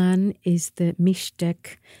Mictlan is the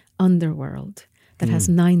Mixtec underworld that has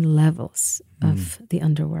 9 levels of the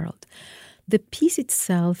underworld. The piece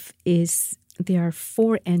itself there are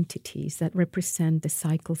 4 entities that represent the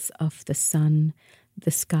cycles of the sun,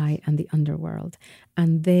 the sky, and the underworld.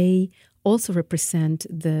 And they also represent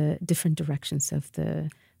the different directions of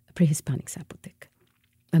the pre-Hispanic Zapotec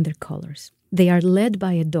and their colors. They are led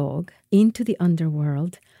by a dog into the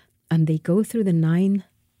underworld, and they go through the 9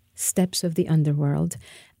 steps of the underworld,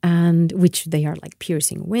 and which they are like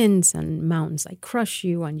piercing winds and mountains like crush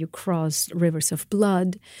you, and you cross rivers of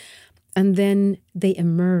blood. And then they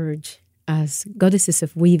emerge as goddesses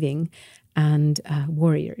of weaving and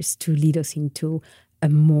warriors to lead us into a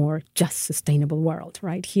more just, sustainable world,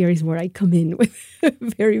 right? Here is where I come in with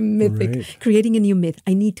very mythic, creating a new myth.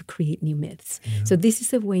 I need to create new myths. Yeah. So this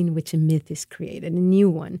is a way in which a myth is created, a new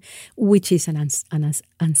one, which is an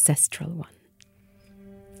ancestral one.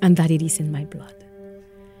 And that it is in my blood.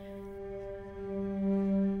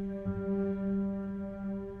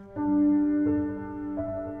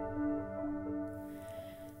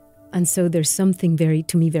 And so there's something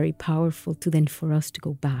to me very powerful for us to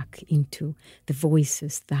go back into the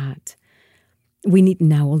voices that we need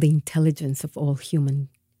now, all the intelligence of all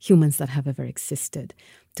humans that have ever existed,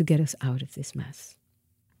 to get us out of this mess.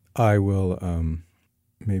 I will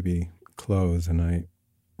maybe close, and I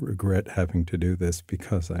regret having to do this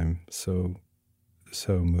because I'm so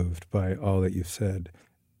moved by all that you've said.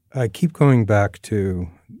 I keep going back to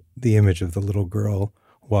the image of the little girl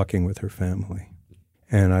walking with her family.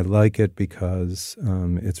 And I like it because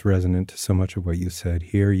it's resonant to so much of what you said.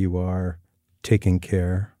 Here you are taking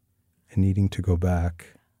care and needing to go back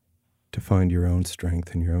to find your own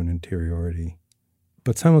strength and your own interiority,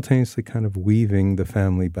 but simultaneously kind of weaving the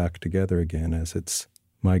family back together again as it's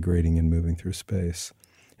migrating and moving through space.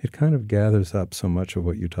 it kind of gathers up so much of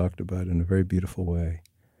what you talked about in a very beautiful way.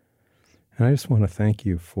 And I just want to thank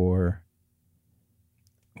you for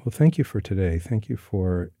today. Thank you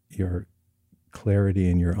for your clarity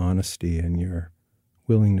and your honesty and your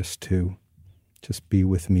willingness to just be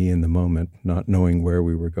with me in the moment, not knowing where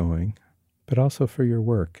we were going, but also for your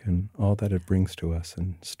work and all that it brings to us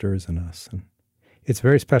and stirs in us. And it's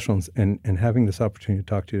very special, and having this opportunity to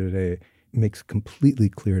talk to you today makes completely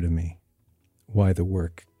clear to me why the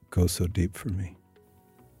work goes so deep for me.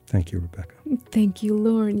 Thank you, Rebecca. Thank you,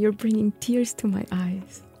 Lorne. You're bringing tears to my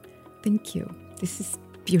eyes. Thank you. This is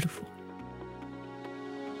beautiful.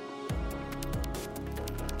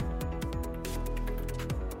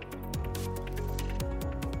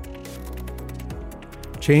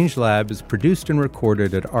 Change Lab is produced and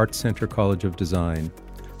recorded at Arts Center College of Design.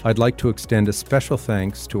 I'd like to extend a special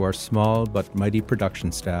thanks to our small but mighty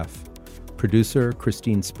production staff. Producer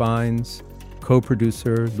Christine Spines,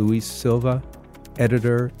 co-producer Luis Silva,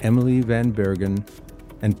 editor Emily Van Bergen,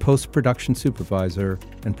 and post-production supervisor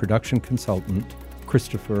and production consultant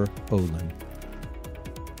Christopher Olin.